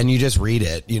 Yeah, and you just read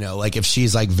it, like if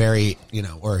she's like very,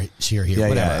 or she or he,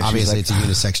 whatever. Yeah, obviously, like, it's a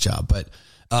unisex job, but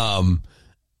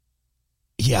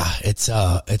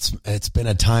it's been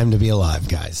a time to be alive,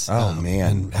 guys. Oh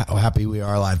man, and how happy we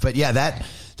are alive. But yeah,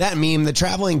 that meme, the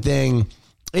traveling thing,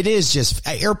 it is just,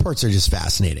 airports are just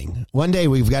fascinating. One day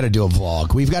we've got to do a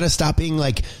vlog. We've got to stop being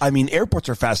like, I mean, airports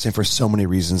are fascinating for so many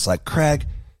reasons. Like Craig,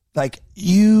 like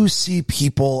you see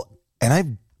people, and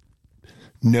I've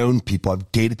known people,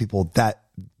 I've dated people that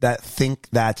think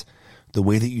that the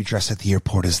way that you dress at the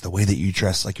airport is the way that you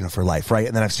dress, like, for life, right?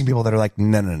 And then I've seen people that are like,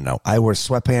 no. I wear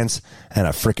sweatpants and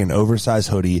a freaking oversized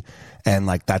hoodie, and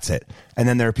like, that's it. And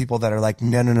then there are people that are like,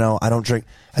 no, I don't drink.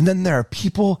 And then there are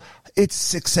people, it's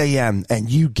 6 a.m. and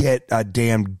you get a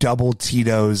damn double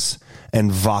Tito's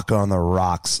and vodka on the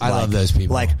rocks. I love those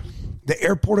people. Like, the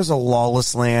airport is a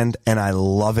lawless land, and I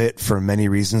love it for many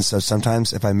reasons. So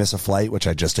sometimes if I miss a flight, which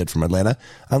I just did from Atlanta,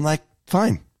 I'm like,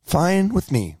 fine with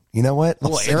me. You know what?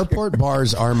 Well, airport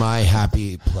bars are my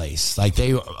happy place. Like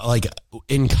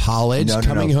in college,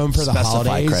 coming home for the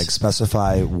holidays. Craig,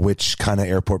 specify which kind of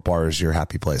airport bar is your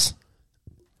happy place.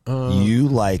 You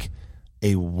like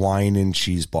a wine and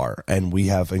cheese bar, and we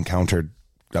have encountered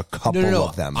a couple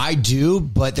of them. I do,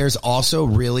 but there's also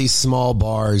really small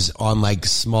bars on like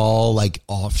small like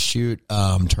offshoot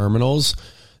terminals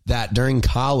that during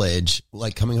college,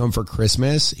 like coming home for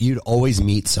Christmas, you'd always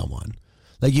meet someone.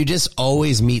 Like you just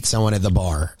always meet someone at the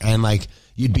bar, and like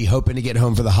you'd be hoping to get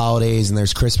home for the holidays and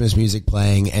there's Christmas music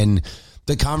playing, and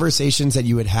the conversations that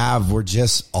you would have were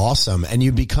just awesome, and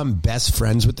you'd become best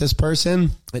friends with this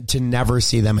person to never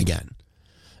see them again.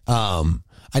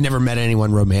 I never met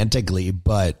anyone romantically,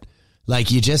 but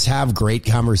like you just have great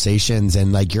conversations,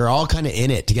 and like you're all kind of in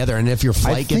it together. And if your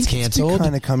flight gets canceled, it's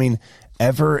kind of coming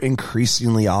ever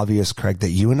increasingly obvious, Craig,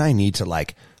 that you and I need to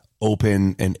like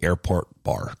open an airport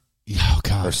bar. Oh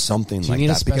God, or something like that. Do you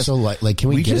need a special like? Can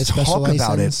we get a special license? We just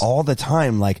talk about it all the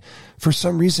time. Like for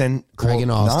some reason, Craig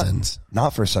and Austin's.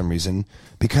 Not for some reason,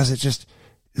 because it's just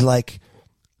like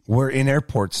we're in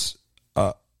airports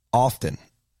often.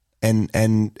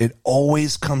 And it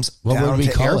always comes down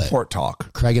to airport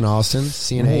talk. Craig and Austin,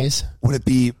 CNAs. Would it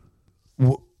be?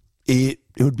 It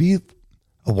would be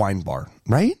a wine bar,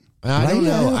 right? I don't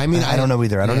know. I mean, I don't know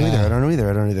either. I don't know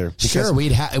either. Because, sure,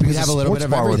 we'd have a little bit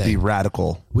of everything. Would be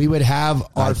radical. We would have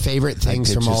our favorite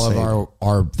things from all of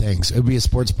our things. It would be a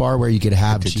sports bar where you could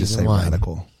have cheese and wine.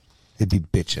 Radical. It'd be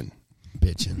bitchin'.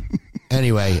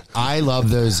 Anyway, I love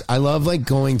those. I love like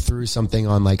going through something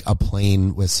on like a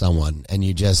plane with someone, and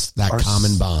you just that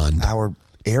common bond. Our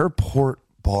airport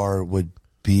bar would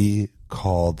be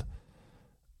called.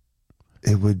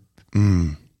 It would.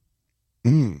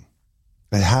 It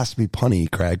has to be punny,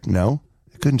 Craig. No,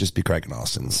 it couldn't just be Craig and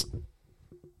Austin's.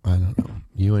 I don't know.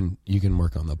 You can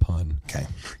work on the pun. Okay.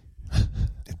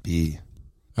 It'd be.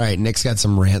 All right, Nick's got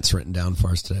some rants written down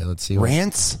for us today. Let's see.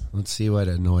 Rants? Let's see what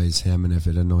annoys him and if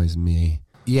it annoys me.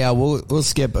 Yeah, we'll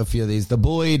skip a few of these. The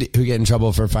bullied who get in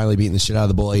trouble for finally beating the shit out of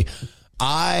the bully.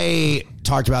 I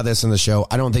talked about this in the show.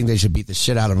 I don't think they should beat the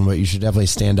shit out of him, but you should definitely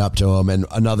stand up to him. And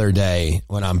another day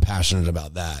when I'm passionate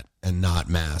about that and not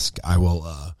mask, I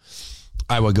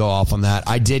would go off on that.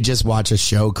 I did just watch a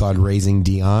show called Raising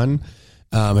Dion.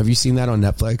 Have you seen that on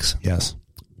Netflix? Yes.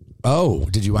 Oh,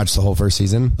 did you watch the whole first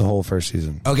season? The whole first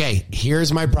season. Okay,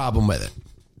 here's my problem with it.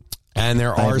 And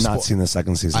there I have not seen the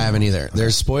second season. I haven't either. Okay.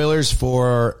 There's spoilers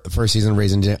for first season of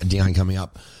Raising Dion coming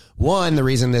up. One, the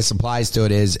reason this applies to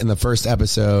it is in the first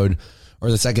episode or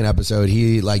the second episode,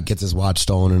 he like gets his watch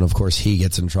stolen, and of course he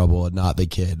gets in trouble, and not the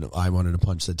kid. I wanted to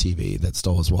punch the TV that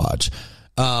stole his watch.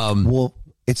 Well,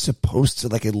 it's supposed to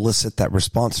like elicit that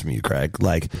response from you, Craig,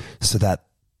 like so that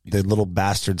the little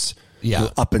bastards,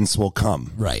 uppance will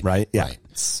come. Right. Yeah. Right.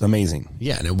 It's amazing.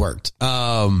 Yeah, and it worked.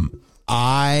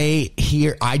 I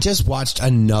just watched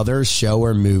another show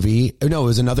or movie. No, it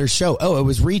was another show. Oh, it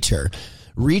was Reacher.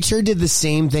 Reacher did the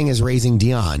same thing as Raising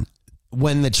Dion.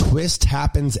 When the twist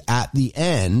happens at the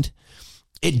end,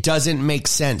 it doesn't make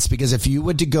sense, because if you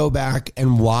were to go back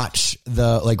and watch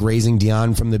the like Raising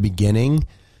Dion from the beginning,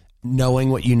 knowing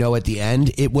what you know at the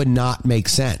end, it would not make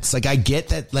sense. Like I get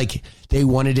that like they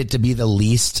wanted it to be the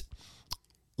least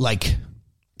like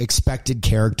expected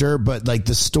character, but like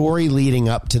the story leading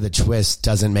up to the twist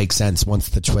doesn't make sense once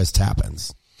the twist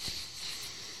happens.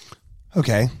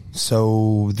 Okay,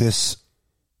 so this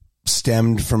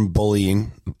stemmed from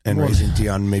bullying, and Raising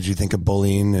Dion made you think of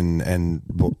bullying and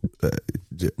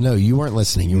no, you weren't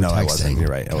listening. You were texting. I wasn't. You're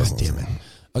right. I wasn't. Damn it.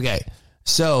 Okay,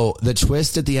 so the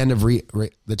twist at the end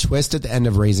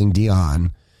of Raising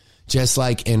Dion, just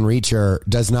like in Reacher,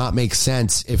 does not make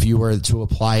sense if you were to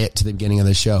apply it to the beginning of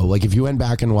the show. Like if you went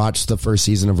back and watched the first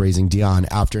season of Raising Dion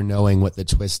after knowing what the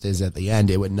twist is at the end,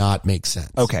 it would not make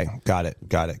sense. Okay, got it.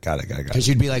 Because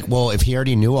you'd be like, well, if he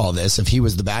already knew all this, if he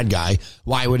was the bad guy,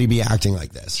 why would he be acting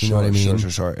like this? You know what I mean?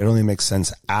 Sure. It only makes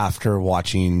sense after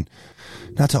watching,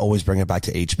 not to always bring it back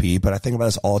to HP, but I think about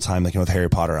this all the time, like with Harry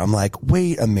Potter. I'm like,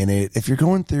 wait a minute, if you're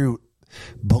going through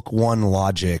book 1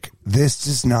 logic, this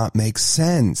does not make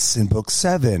sense in book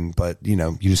 7, but you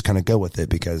just kind of go with it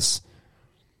because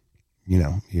you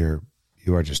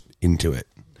are just into it.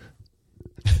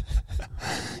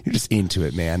 You're just into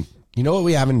it, man. You know what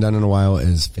we haven't done in a while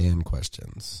is fan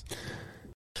questions.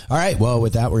 All right, well,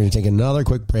 with that, we're going to take another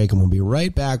quick break, and we'll be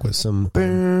right back with some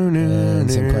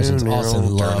questions.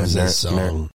 Austin loves this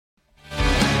song.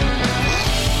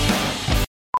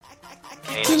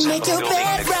 Can make your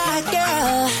bed right,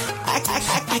 girl.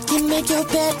 I can make your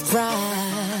bed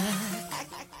right.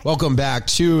 Welcome back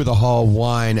to the Hall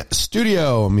Wine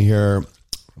Studio. I'm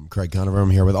Craig Conover. I'm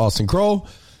here with Austin Kroll,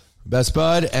 best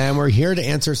bud, and we're here to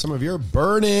answer some of your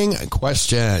burning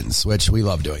questions, which we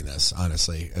love doing this,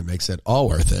 honestly. It makes it all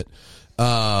worth it.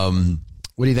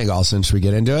 What do you think, Austin? Should we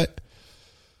get into it?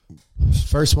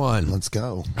 First one. Let's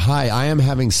go. Hi, I am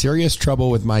having serious trouble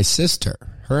with my sister.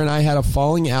 Her and I had a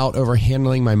falling out over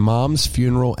handling my mom's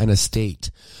funeral and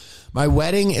estate. My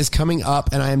wedding is coming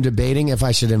up, and I am debating if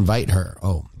I should invite her.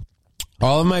 Oh,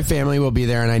 all of my family will be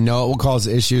there, and I know it will cause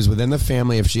issues within the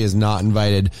family if she is not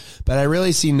invited, but I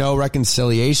really see no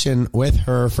reconciliation with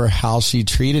her for how she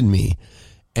treated me.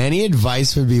 Any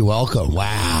advice would be welcome.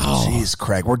 Wow. Jeez,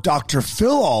 Craig, we're Dr. Phil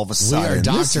all of a sudden. We are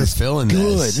Dr. Phil in this.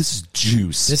 Good. This is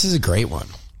juice. This is a great one.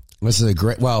 This is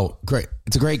great.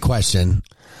 It's a great question.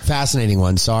 Fascinating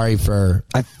one. Sorry for.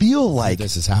 I feel like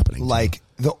this is happening. Like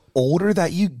the older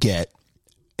that you get,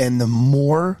 and the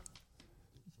more.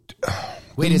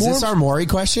 Wait, is this our Maury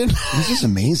question? This is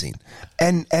amazing,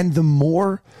 and the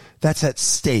more that's at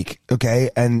stake,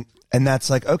 okay, and that's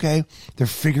like, okay, they're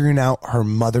figuring out her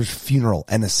mother's funeral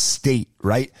and estate,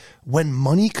 right? When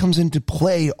money comes into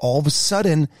play, all of a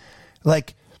sudden,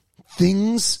 like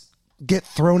things get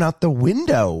thrown out the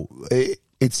window.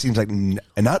 It seems like, and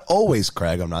not always,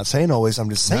 Craig. I'm not saying always. I'm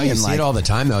just saying, you see it all the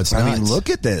time, though. It's nuts. I mean, look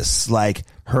at this. Like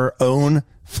her own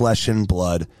flesh and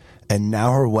blood and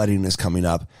now her wedding is coming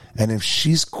up. And if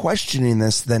she's questioning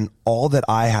this, then all that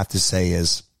I have to say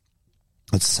is,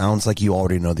 it sounds like you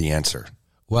already know the answer.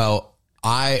 Well,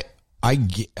 I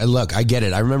get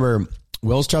it. I remember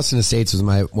Wills Trust and Estates was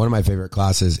one of my favorite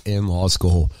classes in law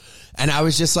school. And I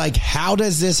was just like, how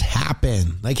does this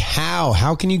happen? Like,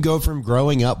 how can you go from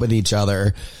growing up with each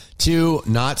other to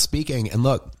not speaking? And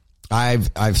look,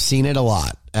 I've seen it a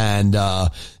lot, and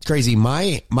it's crazy.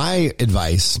 My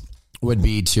advice would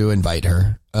be to invite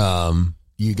her.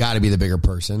 You got to be the bigger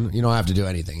person. You don't have to do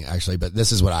anything, actually, but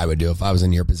this is what I would do if I was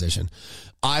in your position.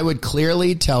 I would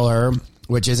clearly tell her,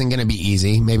 which isn't going to be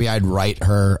easy. Maybe I'd write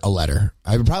her a letter.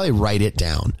 I would probably write it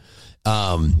down.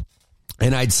 And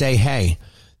I'd say, hey,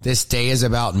 this day is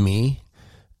about me,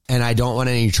 and I don't want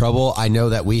any trouble. I know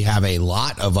that we have a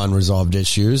lot of unresolved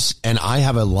issues, and I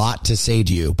have a lot to say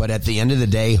to you. But at the end of the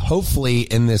day, hopefully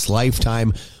in this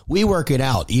lifetime, we work it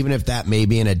out, even if that may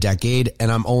be in a decade,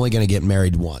 and I'm only going to get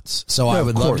married once. So I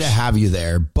would love to have you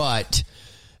there, but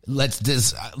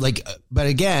but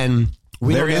again,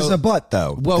 there is a but,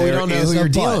 though. Well, we don't know who you're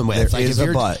dealing with. There is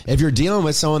a but. If you're dealing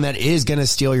with someone that is going to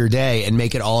steal your day and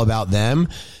make it all about them,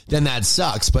 then that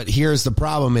sucks. But here's the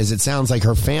problem: is it sounds like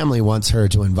her family wants her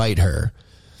to invite her.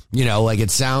 You know, like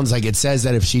it sounds like it says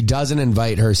that if she doesn't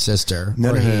invite her sister,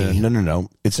 no.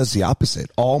 It says the opposite.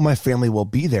 All my family will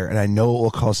be there, and I know it will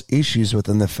cause issues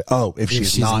within the. If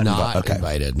she's not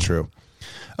invited. True.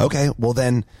 Okay. Well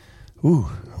then,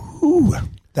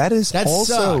 that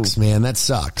sucks, man. That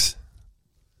sucks.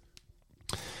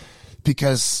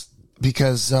 Because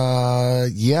that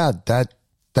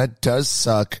does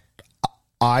suck.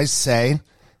 I say,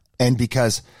 and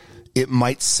because it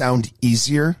might sound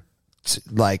easier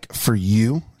for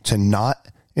you to not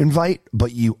invite,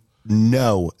 but you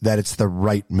know that it's the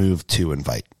right move to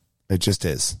invite. It just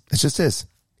is.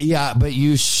 Yeah, but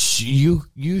you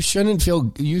shouldn't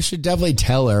feel. You should definitely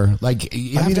tell her. Like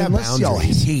you have to have boundaries. Y'all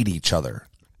hate each other.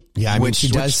 Yeah, I mean, she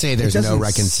does say there's no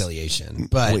reconciliation,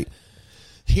 but. Wait.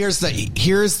 Here's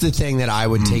the thing that I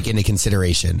would take into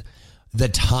consideration: the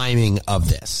timing of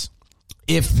this.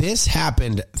 If this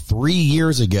happened 3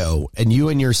 years ago and you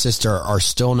and your sister are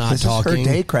still not talking, this is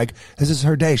her day, Craig. This is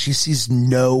her day. She sees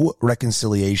no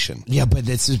reconciliation. Yeah, but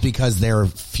this is because they're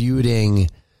feuding.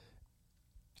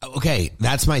 Okay,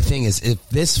 that's my thing is if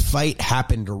this fight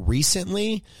happened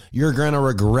recently, you're going to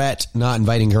regret not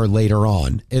inviting her later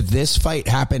on. If this fight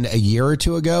happened a year or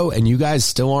two ago and you guys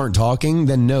still aren't talking,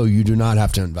 then no, you do not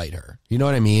have to invite her. You know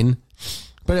what I mean?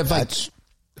 But if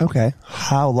okay.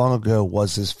 How long ago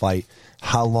was this fight?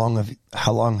 How long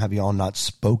have y'all not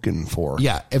spoken for?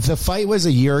 Yeah, if the fight was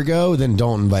a year ago, then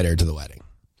don't invite her to the wedding.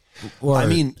 Or, I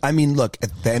mean, look,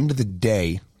 at the end of the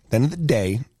day,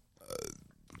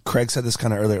 Craig said this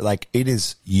kind of earlier, like it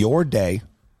is your day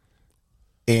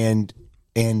and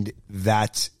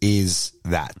that is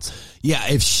that. Yeah.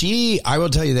 I will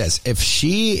tell you this, if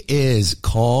she is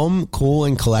calm, cool,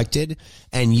 and collected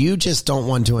and you just don't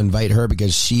want to invite her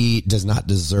because she does not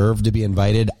deserve to be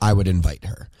invited, I would invite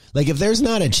her. Like if there's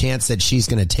not a chance that she's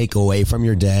going to take away from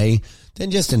your day, then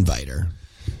just invite her.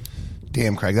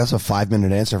 Damn, Craig, that's a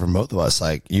 5-minute answer from both of us.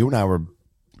 Like you and I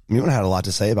had a lot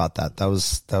to say about that. That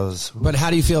was. But how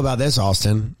do you feel about this,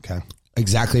 Austen? Okay.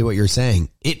 Exactly what you're saying.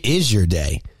 It is your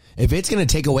day. If it's going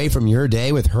to take away from your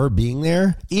day with her being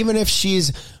there, even if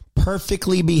she's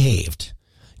perfectly behaved,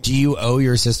 do you owe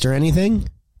your sister anything?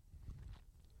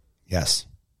 Yes.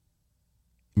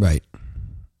 Right.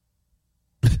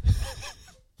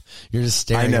 You're just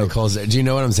staring at Nicole's. Do you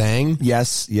know what I'm saying?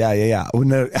 Yes. Yeah. Oh,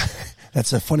 no. That's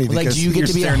so funny because like, do you get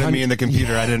to be staring at me in the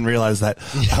computer. Yeah. I didn't realize that.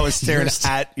 I was staring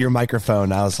at your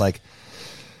microphone. I was like,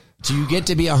 do you get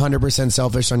to be 100%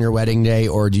 selfish on your wedding day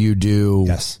or do you do?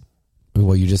 Yes.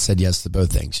 Well, you just said yes to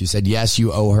both things. You said, yes,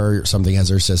 you owe her something as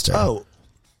her sister. Oh,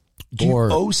 do you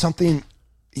owe something?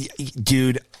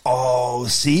 Dude. Oh,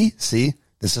 see,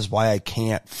 this is why I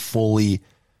can't fully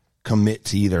commit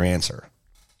to either answer.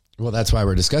 Well, that's why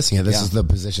we're discussing it. This is the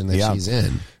position that she's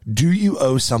in. Do you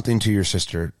owe something to your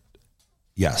sister?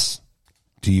 Yes.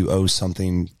 Do you owe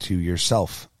something to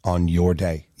yourself on your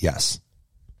day? Yes.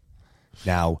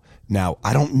 Now,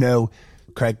 I don't know,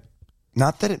 Craig,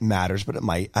 not that it matters, but it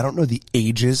might. I don't know the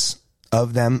ages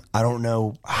of them. I don't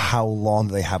know how long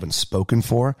they haven't spoken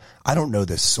for. I don't know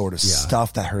this sort of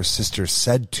stuff that her sister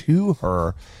said to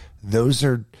her. Those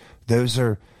are.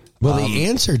 Well, the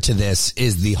answer to this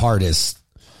is the hardest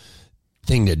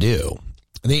thing to do.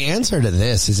 The answer to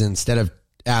this is instead of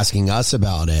asking us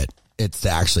about it, it's to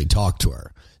actually talk to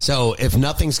her. So if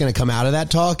nothing's going to come out of that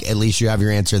talk, at least you have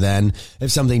your answer then. If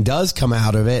something does come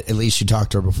out of it, at least you talk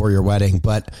to her before your wedding.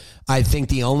 But I think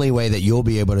the only way that you'll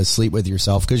be able to sleep with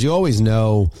yourself, because you always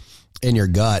know in your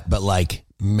gut, but like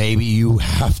maybe you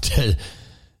have to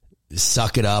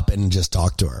suck it up and just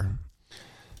talk to her.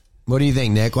 What do you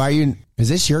think, Nick? Is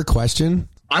this your question?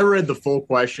 I read the full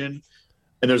question,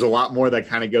 and there's a lot more that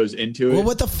kind of goes into it. Well,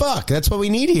 what the fuck? That's what we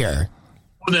need here.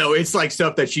 Well, no, it's like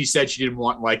stuff that she said she didn't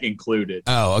want like included.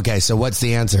 Oh, okay. So what's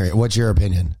the answer? What's your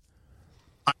opinion?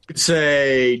 I would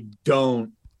say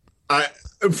don't.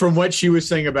 From what she was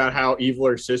saying about how evil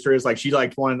her sister is, like she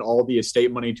like wanted all the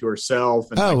estate money to herself.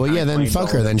 And, oh, like, well, yeah, then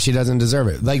fuck her. Then she doesn't deserve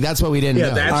it. Like that's what we didn't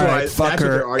know. That's all why. right, fuck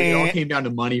her. It all came down to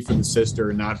money for the sister,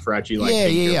 and not for actually like.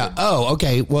 Yeah. Oh,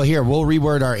 okay. Well, here we'll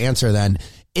reword our answer then.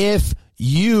 If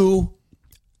you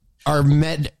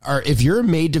if you're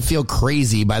made to feel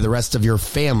crazy by the rest of your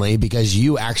family because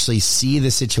you actually see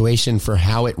the situation for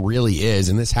how it really is,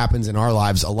 and this happens in our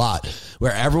lives a lot,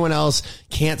 where everyone else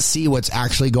can't see what's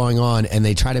actually going on and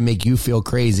they try to make you feel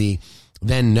crazy,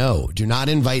 then no, do not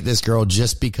invite this girl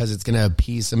just because it's going to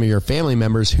appease some of your family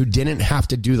members who didn't have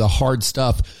to do the hard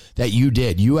stuff that you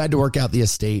did. You had to work out the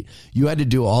estate. You had to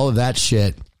do all of that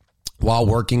shit while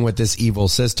working with this evil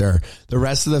sister. The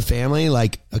rest of the family,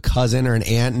 like a cousin or an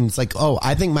aunt, and it's like, oh,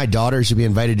 I think my daughter should be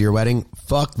invited to your wedding.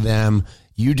 Fuck them.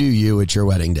 You do you. It's your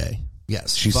wedding day.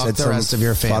 Yes. She fuck said the rest of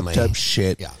your family. Fucked up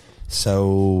shit. Yeah.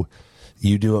 So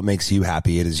you do what makes you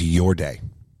happy. It is your day.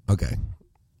 Okay.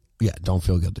 Yeah. Don't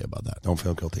feel guilty about that. Don't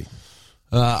feel guilty.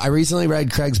 I recently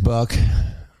read Craig's book.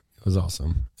 It was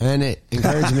awesome. And it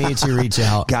encouraged me to reach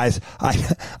out. Guys,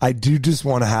 I do just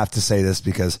want to have to say this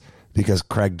because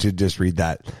Craig did just read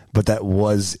that, but that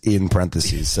was in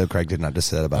parentheses. So Craig did not just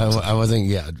say that about it. I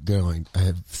wasn't, going. I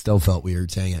have still felt weird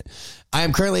saying it. I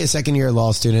am currently a second-year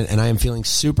law student, and I am feeling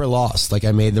super lost, like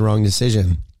I made the wrong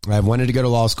decision. I've wanted to go to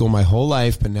law school my whole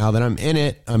life, but now that I'm in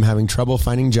it, I'm having trouble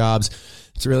finding jobs.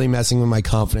 It's really messing with my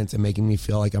confidence and making me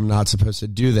feel like I'm not supposed to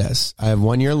do this. I have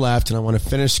 1 year left, and I want to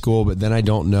finish school, but then I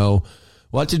don't know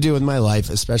what to do with my life,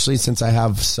 especially since I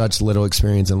have such little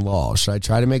experience in law. Should I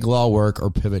try to make law work or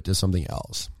pivot to something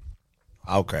else?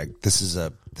 Oh, Craig, this is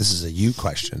a you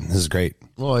question. This is great.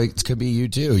 Well, it could be you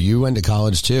too. You went to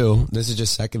college too. This is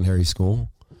just secondary school.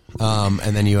 And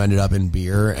then you ended up in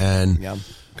beer and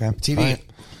TV. Right.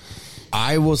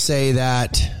 I will say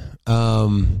that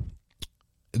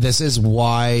this is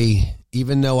why,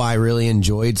 even though I really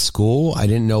enjoyed school, I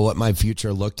didn't know what my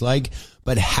future looked like.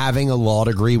 But having a law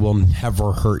degree will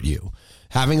never hurt you.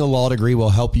 Having a law degree will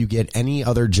help you get any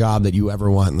other job that you ever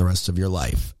want in the rest of your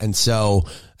life. And so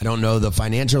I don't know the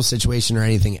financial situation or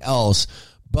anything else,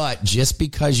 but just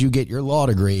because you get your law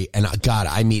degree, and God,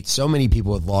 I meet so many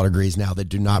people with law degrees now that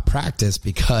do not practice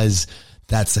because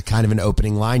that's a kind of an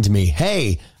opening line to me.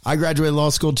 Hey, I graduated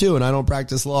law school too, and I don't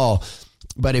practice law.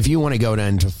 But if you want to go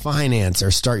into finance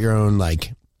or start your own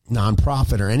like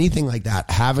nonprofit or anything like that,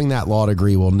 having that law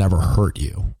degree will never hurt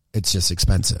you. It's just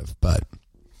expensive. But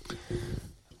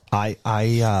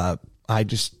I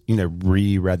just,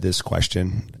 reread this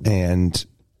question, and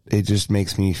it just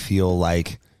makes me feel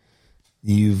like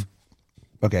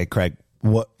okay, Craig,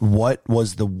 what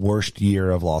was the worst year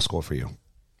of law school for you?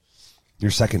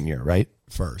 Your second year, right?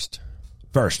 First.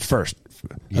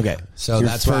 Yeah. Okay. So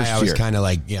that's why I was kind of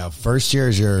like, first year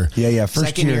is your first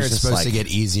second year is supposed like, to get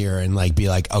easier and like be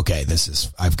like, okay,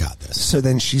 I've got this. So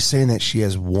then she's saying that she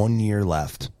has 1 year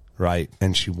left, right?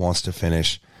 And she wants to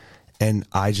finish. And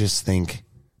I just think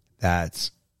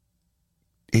that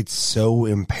it's so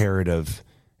imperative.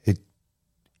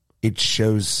 It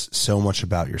shows so much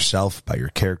about yourself, about your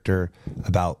character,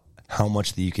 about how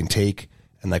much that you can take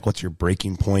and like what's your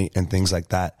breaking point and things like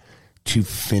that, to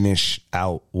finish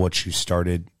out what you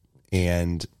started.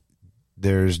 And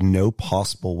there's no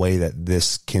possible way that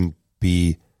this can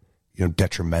be,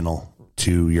 detrimental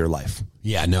to your life.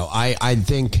 Yeah, no, I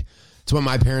think it's what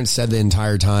my parents said the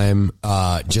entire time.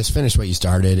 Just finish what you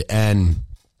started. And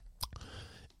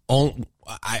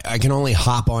I can only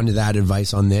hop onto that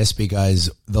advice on this because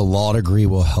the law degree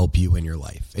will help you in your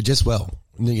life. It just will.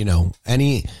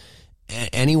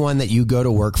 Anyone that you go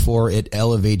to work for, it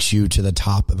elevates you to the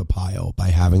top of the pile by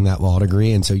having that law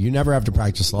degree. And so you never have to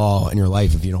practice law in your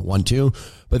life if you don't want to,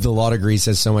 but the law degree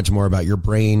says so much more about your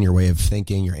brain, your way of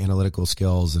thinking, your analytical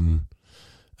skills. And,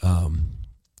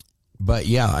 but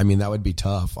yeah, I mean, that would be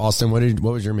tough. Austen, what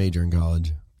was your major in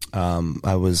college?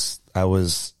 I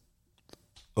was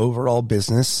overall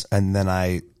business, and then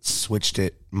I switched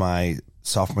it my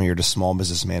sophomore year to small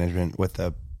business management with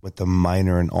a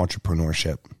minor in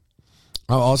entrepreneurship.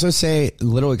 I'll also say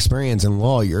little experience in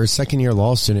law. You're a second year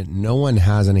law student. No one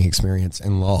has any experience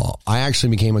in law. I actually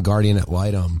became a guardian ad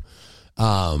litem,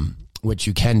 which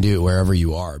you can do wherever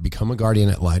you are. Become a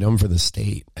guardian ad litem for the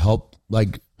state. Help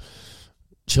like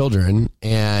children,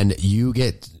 and you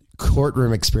get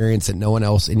courtroom experience that no one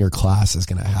else in your class is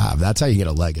going to have. That's how you get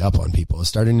a leg up on people, is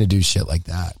starting to do shit like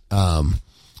that.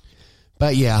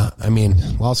 But yeah, I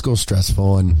mean, law school's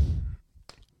stressful and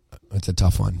it's a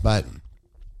tough one, but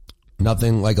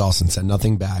nothing, like Austen said,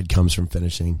 nothing bad comes from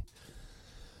finishing.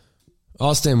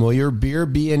 Austen, will your beer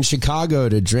be in Chicago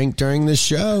to drink during the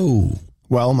show?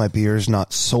 Well, my beer is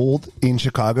not sold in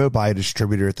Chicago by a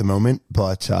distributor at the moment,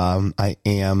 but I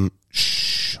am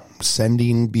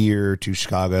sending beer to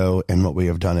Chicago, and what we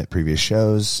have done at previous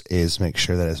shows is make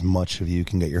sure that as much of you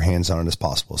can get your hands on it as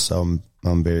possible. So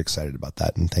I'm very excited about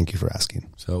that, and thank you for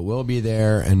asking. So it will be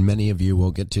there, and many of you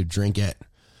will get to drink it.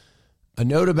 A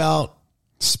note about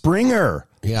Springer.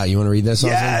 Yeah, you want to read this?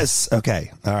 Yes. Also?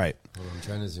 Okay. All right. Hold on, I'm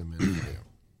trying to zoom in for you.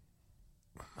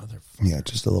 Yeah,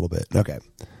 just a little bit. Okay.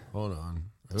 Hold on.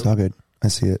 It's all good. I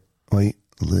see it. Wait,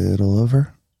 little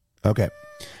over. Okay.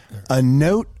 A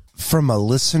note from a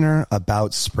listener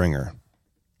about Springer.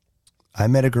 I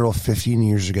met a girl 15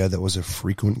 years ago that was a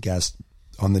frequent guest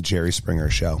on the Jerry Springer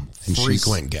show. And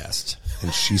frequent guest.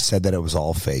 And she said that it was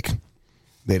all fake.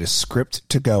 They had a script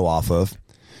to go off of.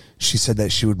 She said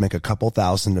that she would make a couple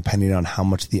thousand depending on how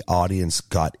much the audience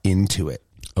got into it.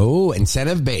 Oh,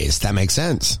 incentive based. That makes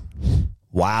sense.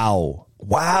 Wow,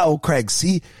 Craig.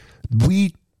 See,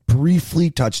 we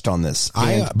briefly touched on this.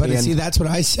 See, that's what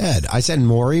I said. I said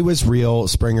Maury was real,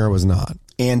 Springer was not.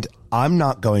 And I'm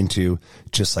not going to,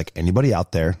 just like anybody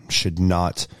out there, should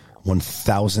not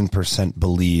 1000%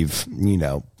 believe,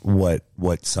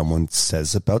 what someone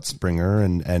says about Springer.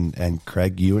 And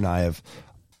Craig, you and I have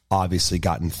obviously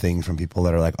gotten things from people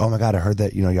that are like, oh my God, I heard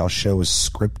that, y'all show was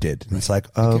scripted. And it's like,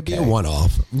 okay. It could be a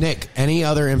one-off. Nick, any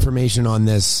other information on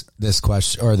this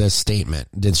question or this statement?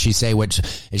 Did she say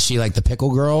is she like the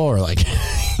pickle girl or like?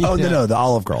 No, the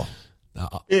olive girl.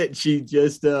 She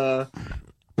just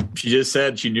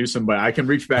said she knew somebody. I can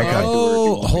reach back out to her.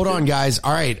 Oh, hold on, guys.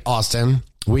 All right, Austen,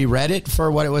 we read it for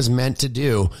what it was meant to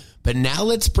do. But now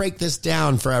let's break this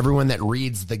down for everyone that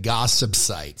reads the gossip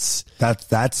sites.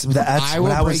 That's what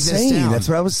I was saying. Down. That's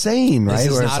what I was saying, right?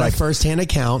 This is not a first-hand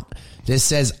account. This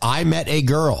says, I met a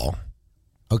girl.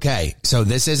 Okay, so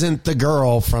this isn't the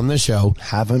girl from the show.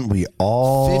 Haven't we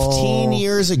all? 15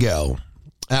 years ago,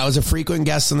 I was a frequent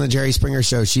guest on the Jerry Springer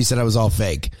show. She said I was all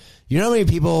fake. You know how many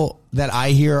people that I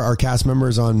hear are cast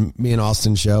members on me and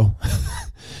Austin's show? You know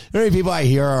how many people I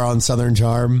hear are on Southern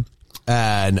Charm?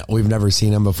 And we've never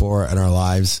seen him before in our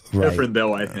lives. Right. Different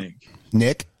though, I think.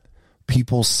 Nick,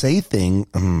 people say things.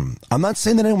 I'm not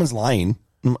saying that anyone's lying.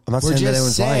 I'm not saying that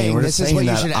anyone's lying. We're just saying what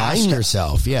you should ask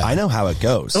yourself. Yeah, I know how it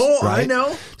goes. Oh, right? I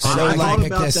know. So I thought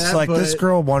about that. Like this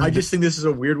girl wanted. I just think this is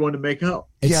a weird one to make up.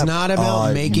 It's not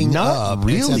about making up.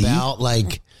 Really. It's about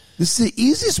like. This is the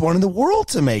easiest one in the world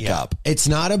to make up. It's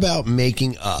not about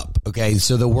making up. Okay,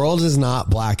 so the world is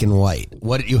not black and white.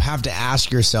 What you have to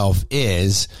ask yourself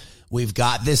is. We've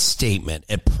got this statement.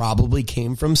 It probably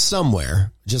came from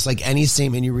somewhere, just like any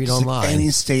statement you read online.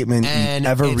 Any statement you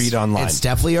ever read online. It's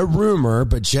definitely a rumor,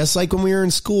 but just like when we were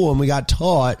in school and we got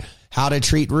taught how to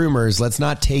treat rumors, let's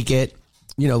not take it,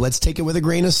 let's take it with a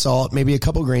grain of salt, maybe a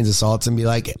couple grains of salt, and be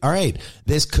like, all right,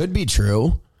 this could be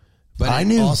true. But I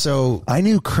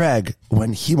knew Craig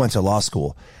when he went to law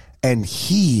school, and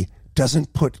he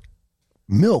doesn't put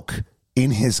milk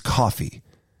in his coffee.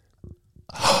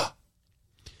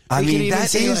 I mean,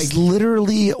 that is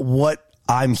literally what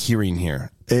I'm hearing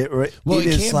here. It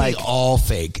can't be all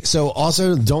fake. So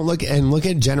also don't look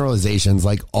at generalizations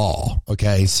like all.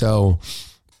 Okay. So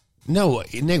no,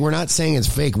 Nick, we're not saying it's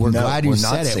fake. We're glad you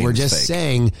said it. We're just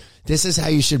saying this is how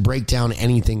you should break down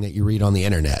anything that you read on the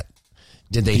internet.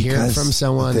 Did they hear it from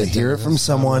someone? They hear it from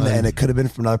someone, and it could have been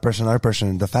from another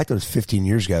person. The fact that it was 15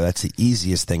 years ago, that's the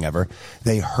easiest thing ever.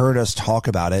 They heard us talk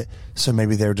about it. So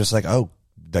maybe they were just like, oh,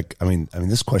 I mean,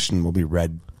 this question will be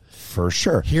read for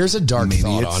sure. Here's a dark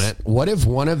thought on it. What if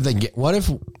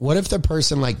the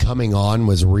person like coming on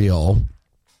was real,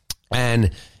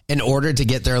 and in order to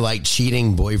get their like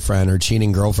cheating boyfriend or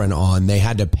cheating girlfriend on, they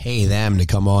had to pay them to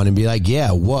come on and be like,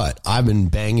 yeah, what? I've been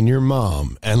banging your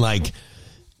mom. And like,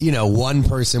 one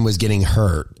person was getting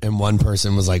hurt and one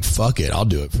person was like, fuck it, I'll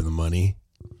do it for the money.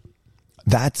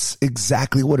 That's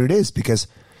exactly what it is because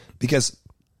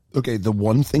okay, the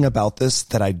one thing about this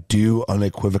that I do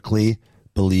unequivocally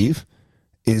believe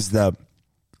is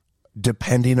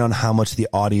depending on how much the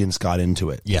audience got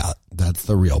into it. Yeah, that's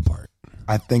the real part.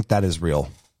 I think that is real.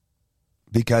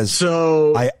 Because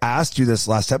I asked you this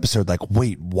last episode, like,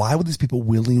 wait, why would these people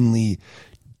willingly,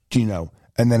 and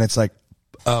then it's like,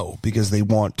 oh, because they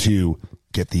want to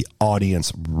get the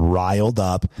audience riled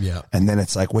up. Yeah. And then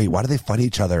it's like, wait, why do they fight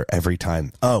each other every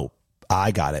time? Oh,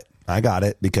 I got it.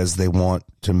 Because they want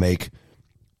to make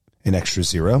An extra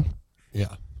zero?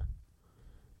 Yeah.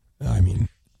 I mean,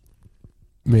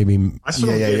 maybe.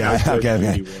 Yeah.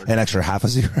 Okay. An extra half a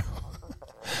zero?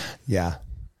 Yeah.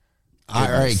 All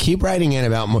right, keep writing in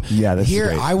about more. Yeah, this here.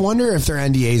 is great. I wonder if their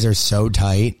NDAs are so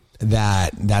tight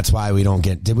that's why we don't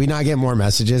get. Did we not get more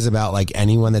messages about like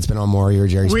anyone that's been on Maury or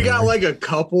Jerry? We Springer? got like a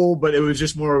couple, but it was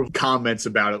just more comments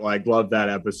about it. Like, love that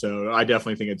episode. I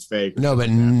definitely think it's fake. No, but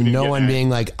no one being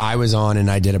like, I was on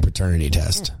and I did a paternity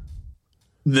test.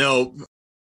 No.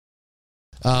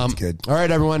 Good. All right,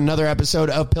 everyone. Another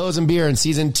episode of Pillows and Beer in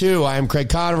season 2. I am Craig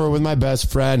Conover with my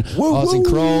best friend, Austin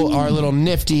Kroll, our little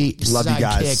nifty love you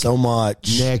guys so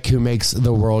much. Nick, who makes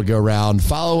the world go round.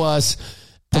 Follow us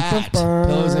at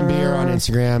Pillows and Beer on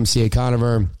Instagram, C.A.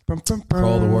 Conover,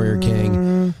 Kroll the Warrior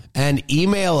King, and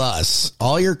email us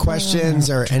all your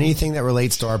questions or anything that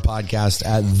relates to our podcast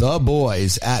at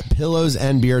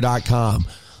theboys@pillowsandbeer.com.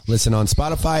 Listen on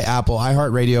Spotify, Apple,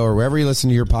 iHeartRadio, or wherever you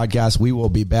listen to your podcast. We will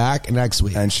be back next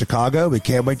week. And Chicago, we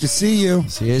can't wait to see you.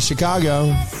 See you in Chicago.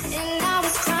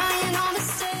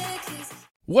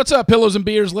 What's up, Pillows and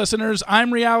Beers listeners?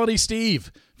 I'm Reality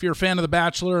Steve. If you're a fan of The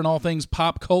Bachelor and all things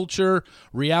pop culture,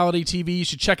 reality TV, you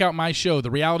should check out my show,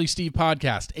 The Reality Steve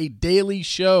Podcast, a daily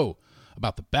show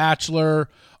about The Bachelor,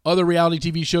 other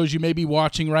reality TV shows you may be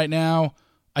watching right now.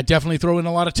 I definitely throw in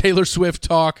a lot of Taylor Swift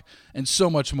talk and so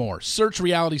much more. Search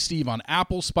Reality Steve on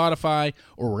Apple, Spotify,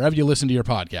 or wherever you listen to your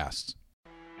podcasts.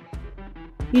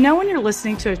 You know when you're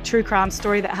listening to a true crime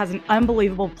story that has an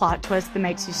unbelievable plot twist that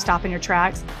makes you stop in your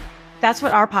tracks? That's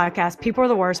what our podcast, People Are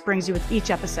the Worst, brings you with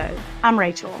each episode. I'm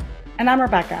Rachel. And I'm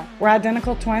Rebecca. We're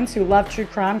identical twins who love true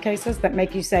crime cases that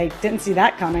make you say, didn't see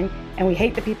that coming, and we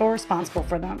hate the people responsible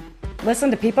for them. Listen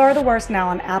to People Are the Worst now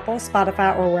on Apple,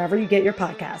 Spotify, or wherever you get your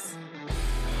podcasts.